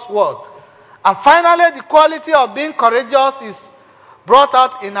God's word. And finally, the quality of being courageous is brought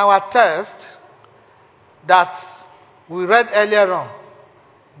out in our text that we read earlier on.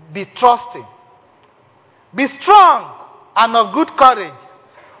 Be trusting. Be strong and of good courage.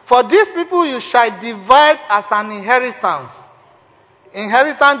 For these people you shall divide as an inheritance.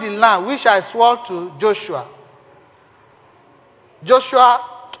 Inheritance the land which I swore to Joshua.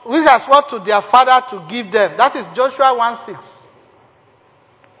 Which I swore to their father to give them. That is Joshua 1:6.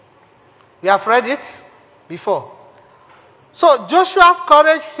 We have read it before. So Joshua's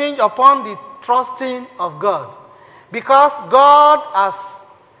courage hinged upon the trusting of God. Because God has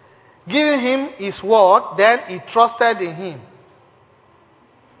given him his word, then he trusted in him.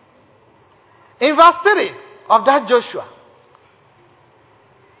 In verse 3 of that Joshua,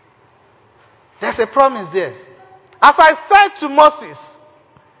 there's a promise there. As I said to Moses,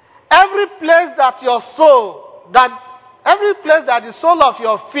 every place that the sole of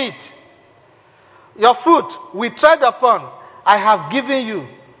your foot will tread upon, I have given you.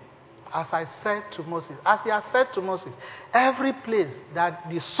 As I said to Moses, as he has said to Moses, every place that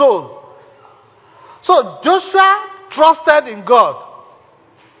the soul. So Joshua trusted in God.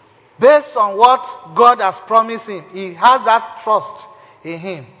 Based on what God has promised him, he has that trust in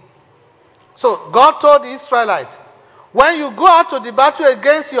him. So God told the Israelites, when you go out to the battle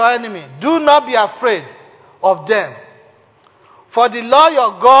against your enemy, do not be afraid of them. For the Lord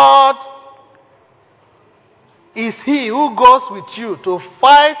your God is he who goes with you to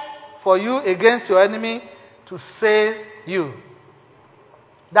fight for you against your enemy, to save you.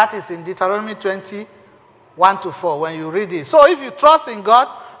 That is in Deuteronomy 20, 1 to 4 when you read it. So if you trust in God,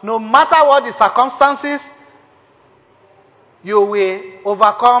 no matter what the circumstances, you will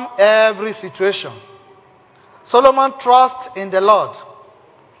overcome every situation. Solomon trusts in the Lord.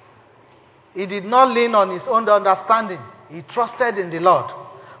 He did not lean on his own understanding. He trusted in the Lord.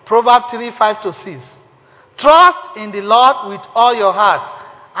 Proverbs 3, 5 to 6. Trust in the Lord with all your heart,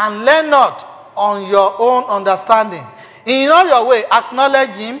 and lean not on your own understanding. In all your way,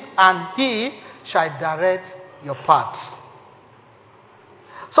 acknowledge him, and he shall direct your paths.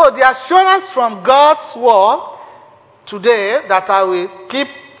 So the assurance from God's word today that I will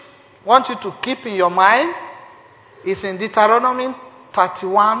want you to keep in your mind is in Deuteronomy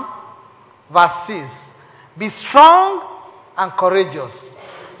 31, verse 6. Be strong and courageous.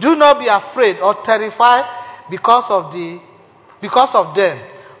 Do not be afraid or terrified because of them.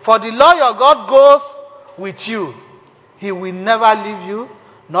 For the Lord your God goes with you. He will never leave you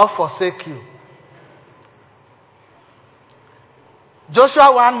nor forsake you.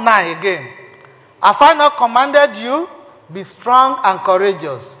 Joshua 1:9 again. Have I not commanded you? Be strong and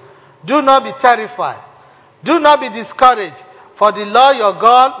courageous. Do not be terrified. Do not be discouraged. For the Lord your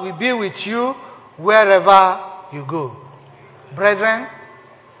God will be with you wherever you go. Brethren,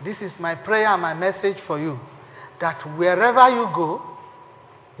 this is my prayer and my message for you. That wherever you go,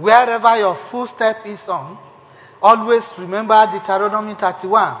 wherever your footstep is on, always remember Deuteronomy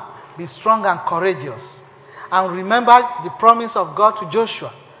 31. Be strong and courageous. And remember the promise of God to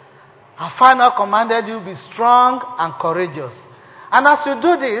Joshua. Have I not commanded you, be strong and courageous. And as you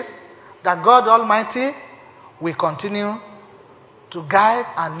do this, that God Almighty will continue to guide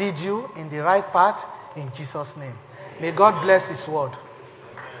and lead you in the right path in Jesus' name. May God bless his word.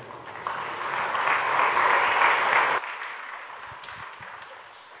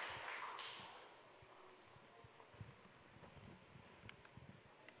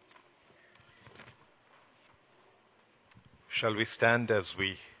 Shall we stand as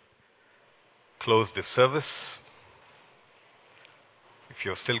we close this service? If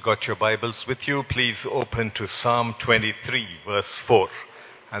you've still got your Bibles with you, please open to Psalm 23, verse 4.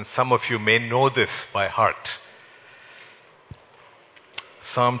 And some of you may know this by heart.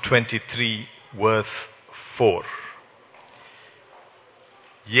 Psalm 23, verse 4.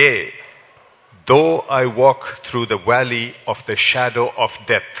 Yea, though I walk through the valley of the shadow of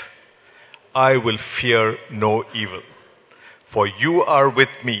death, I will fear no evil. For you are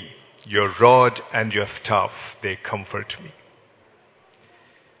with me, your rod and your staff, they comfort me.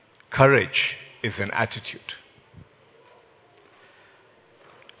 Courage is an attitude.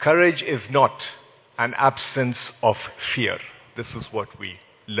 Courage is not an absence of fear. This is what we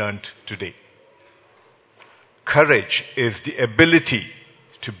learned today. Courage is the ability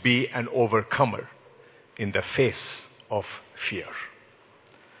to be an overcomer in the face of fear.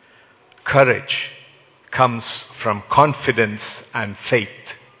 Courage comes from confidence and faith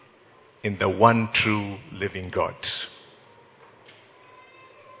in the one true living God.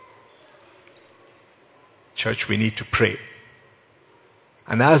 Church, we need to pray.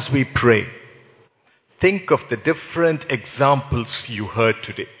 And as we pray, think of the different examples you heard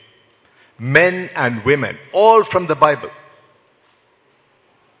today. Men and women, all from the Bible.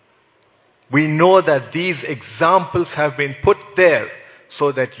 We know that these examples have been put there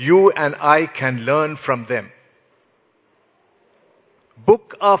so that you and I can learn from them.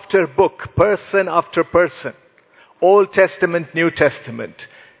 Book after book, person after person, Old Testament, New Testament,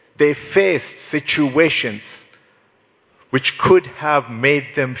 they faced situations which could have made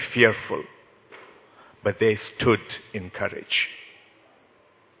them fearful, but they stood in courage.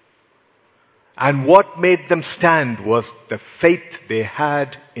 And what made them stand was the faith they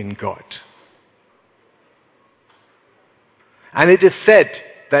had in God. And it is said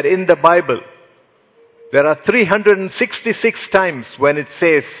that in the Bible, there are 366 times when it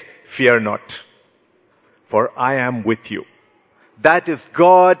says, fear not, for I am with you. That is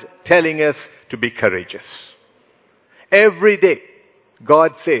God telling us to be courageous. Every day,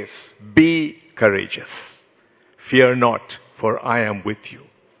 God says, be courageous. Fear not, for I am with you.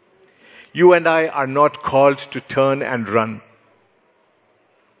 You and I are not called to turn and run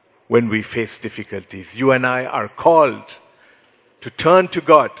when we face difficulties. You and I are called to turn to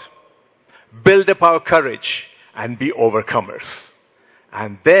God, build up our courage, and be overcomers.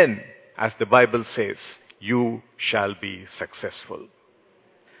 And then, as the Bible says, you shall be successful.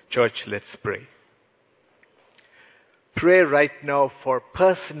 Church, let's pray. Pray right now for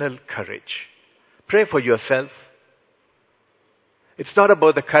personal courage. Pray for yourself. It's not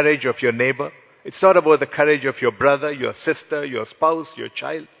about the courage of your neighbor. It's not about the courage of your brother, your sister, your spouse, your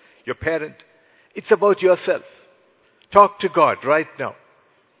child, your parent. It's about yourself. Talk to God right now.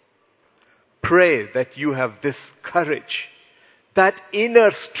 pray that you have this courage, that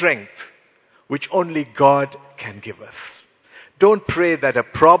inner strength which only God can give us. Don't pray that a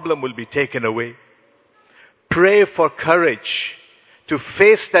problem will be taken away. Pray for courage to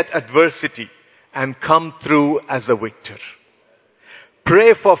face that adversity and come through as a victor.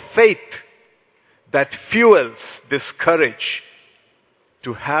 Pray for faith that fuels this courage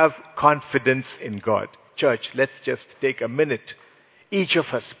to have confidence in God. Church, let's just take a minute. Each of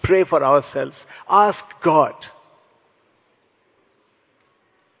us, pray for ourselves. Ask God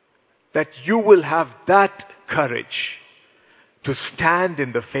that you will have that courage to stand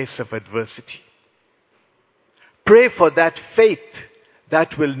in the face of adversity. Pray for that faith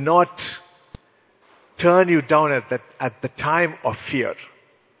that will not turn you down at the time of fear.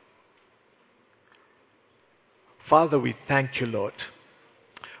 Father, we thank you, Lord.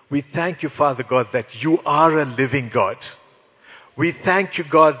 We thank you, Father God, that you are a living God. We thank you,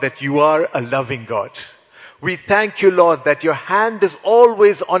 God, that you are a loving God. We thank you, Lord, that your hand is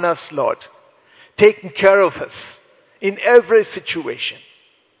always on us, Lord, taking care of us in every situation.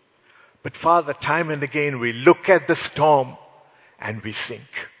 But Father, time and again we look at the storm and we sink.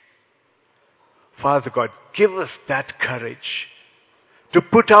 Father God, give us that courage to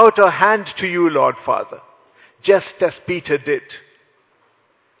put out our hand to you, Lord Father, just as Peter did,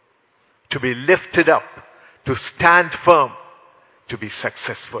 to be lifted up, to stand firm, to be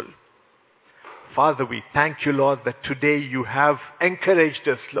successful. Father, we thank you, Lord, that today you have encouraged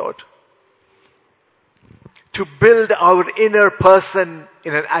us, Lord, to build our inner person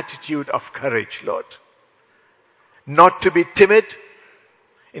in an attitude of courage, Lord. Not to be timid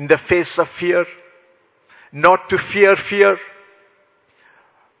in the face of fear, not to fear fear,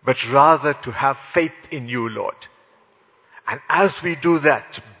 but rather to have faith in you, Lord. And as we do that,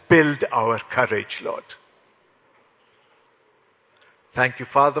 build our courage, Lord. Thank you,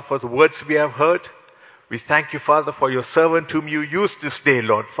 Father, for the words we have heard. We thank you, Father, for your servant whom you used this day,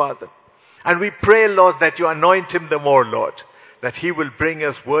 Lord, Father. And we pray, Lord, that you anoint him the more, Lord, that he will bring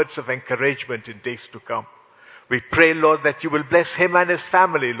us words of encouragement in days to come. We pray, Lord, that you will bless him and his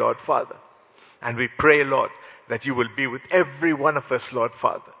family, Lord, Father. And we pray, Lord, that you will be with every one of us, Lord,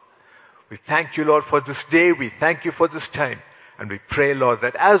 Father. We thank you, Lord, for this day. We thank you for this time. And we pray, Lord,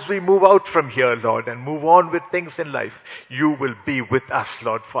 that as we move out from here, Lord, and move on with things in life, you will be with us,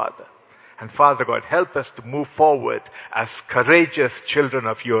 Lord, Father. And Father God, help us to move forward as courageous children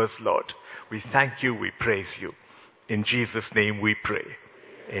of yours, Lord. We thank you, we praise you. In Jesus' name we pray.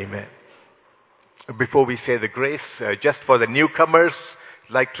 Amen. Before we say the grace, just for the newcomers,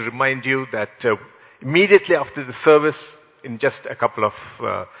 I'd like to remind you that immediately after the service, in just a couple of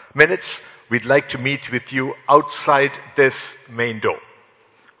minutes, we'd like to meet with you outside this main door.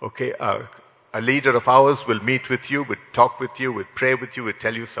 Okay, a leader of ours will meet with you, will talk with you, will pray with you, will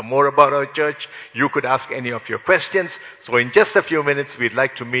tell you some more about our church. You could ask any of your questions. So in just a few minutes, we'd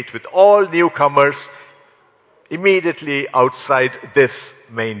like to meet with all newcomers immediately outside this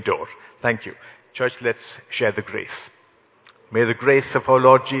main door. Thank you. Church, let's share the grace. May the grace of our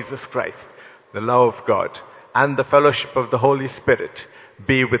Lord Jesus Christ, the love of God, and the fellowship of the Holy Spirit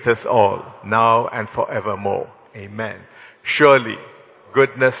be with us all, now and forevermore. Amen. Surely,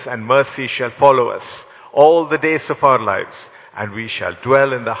 goodness and mercy shall follow us all the days of our lives, and we shall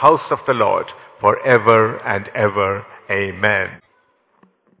dwell in the house of the Lord forever and ever. Amen.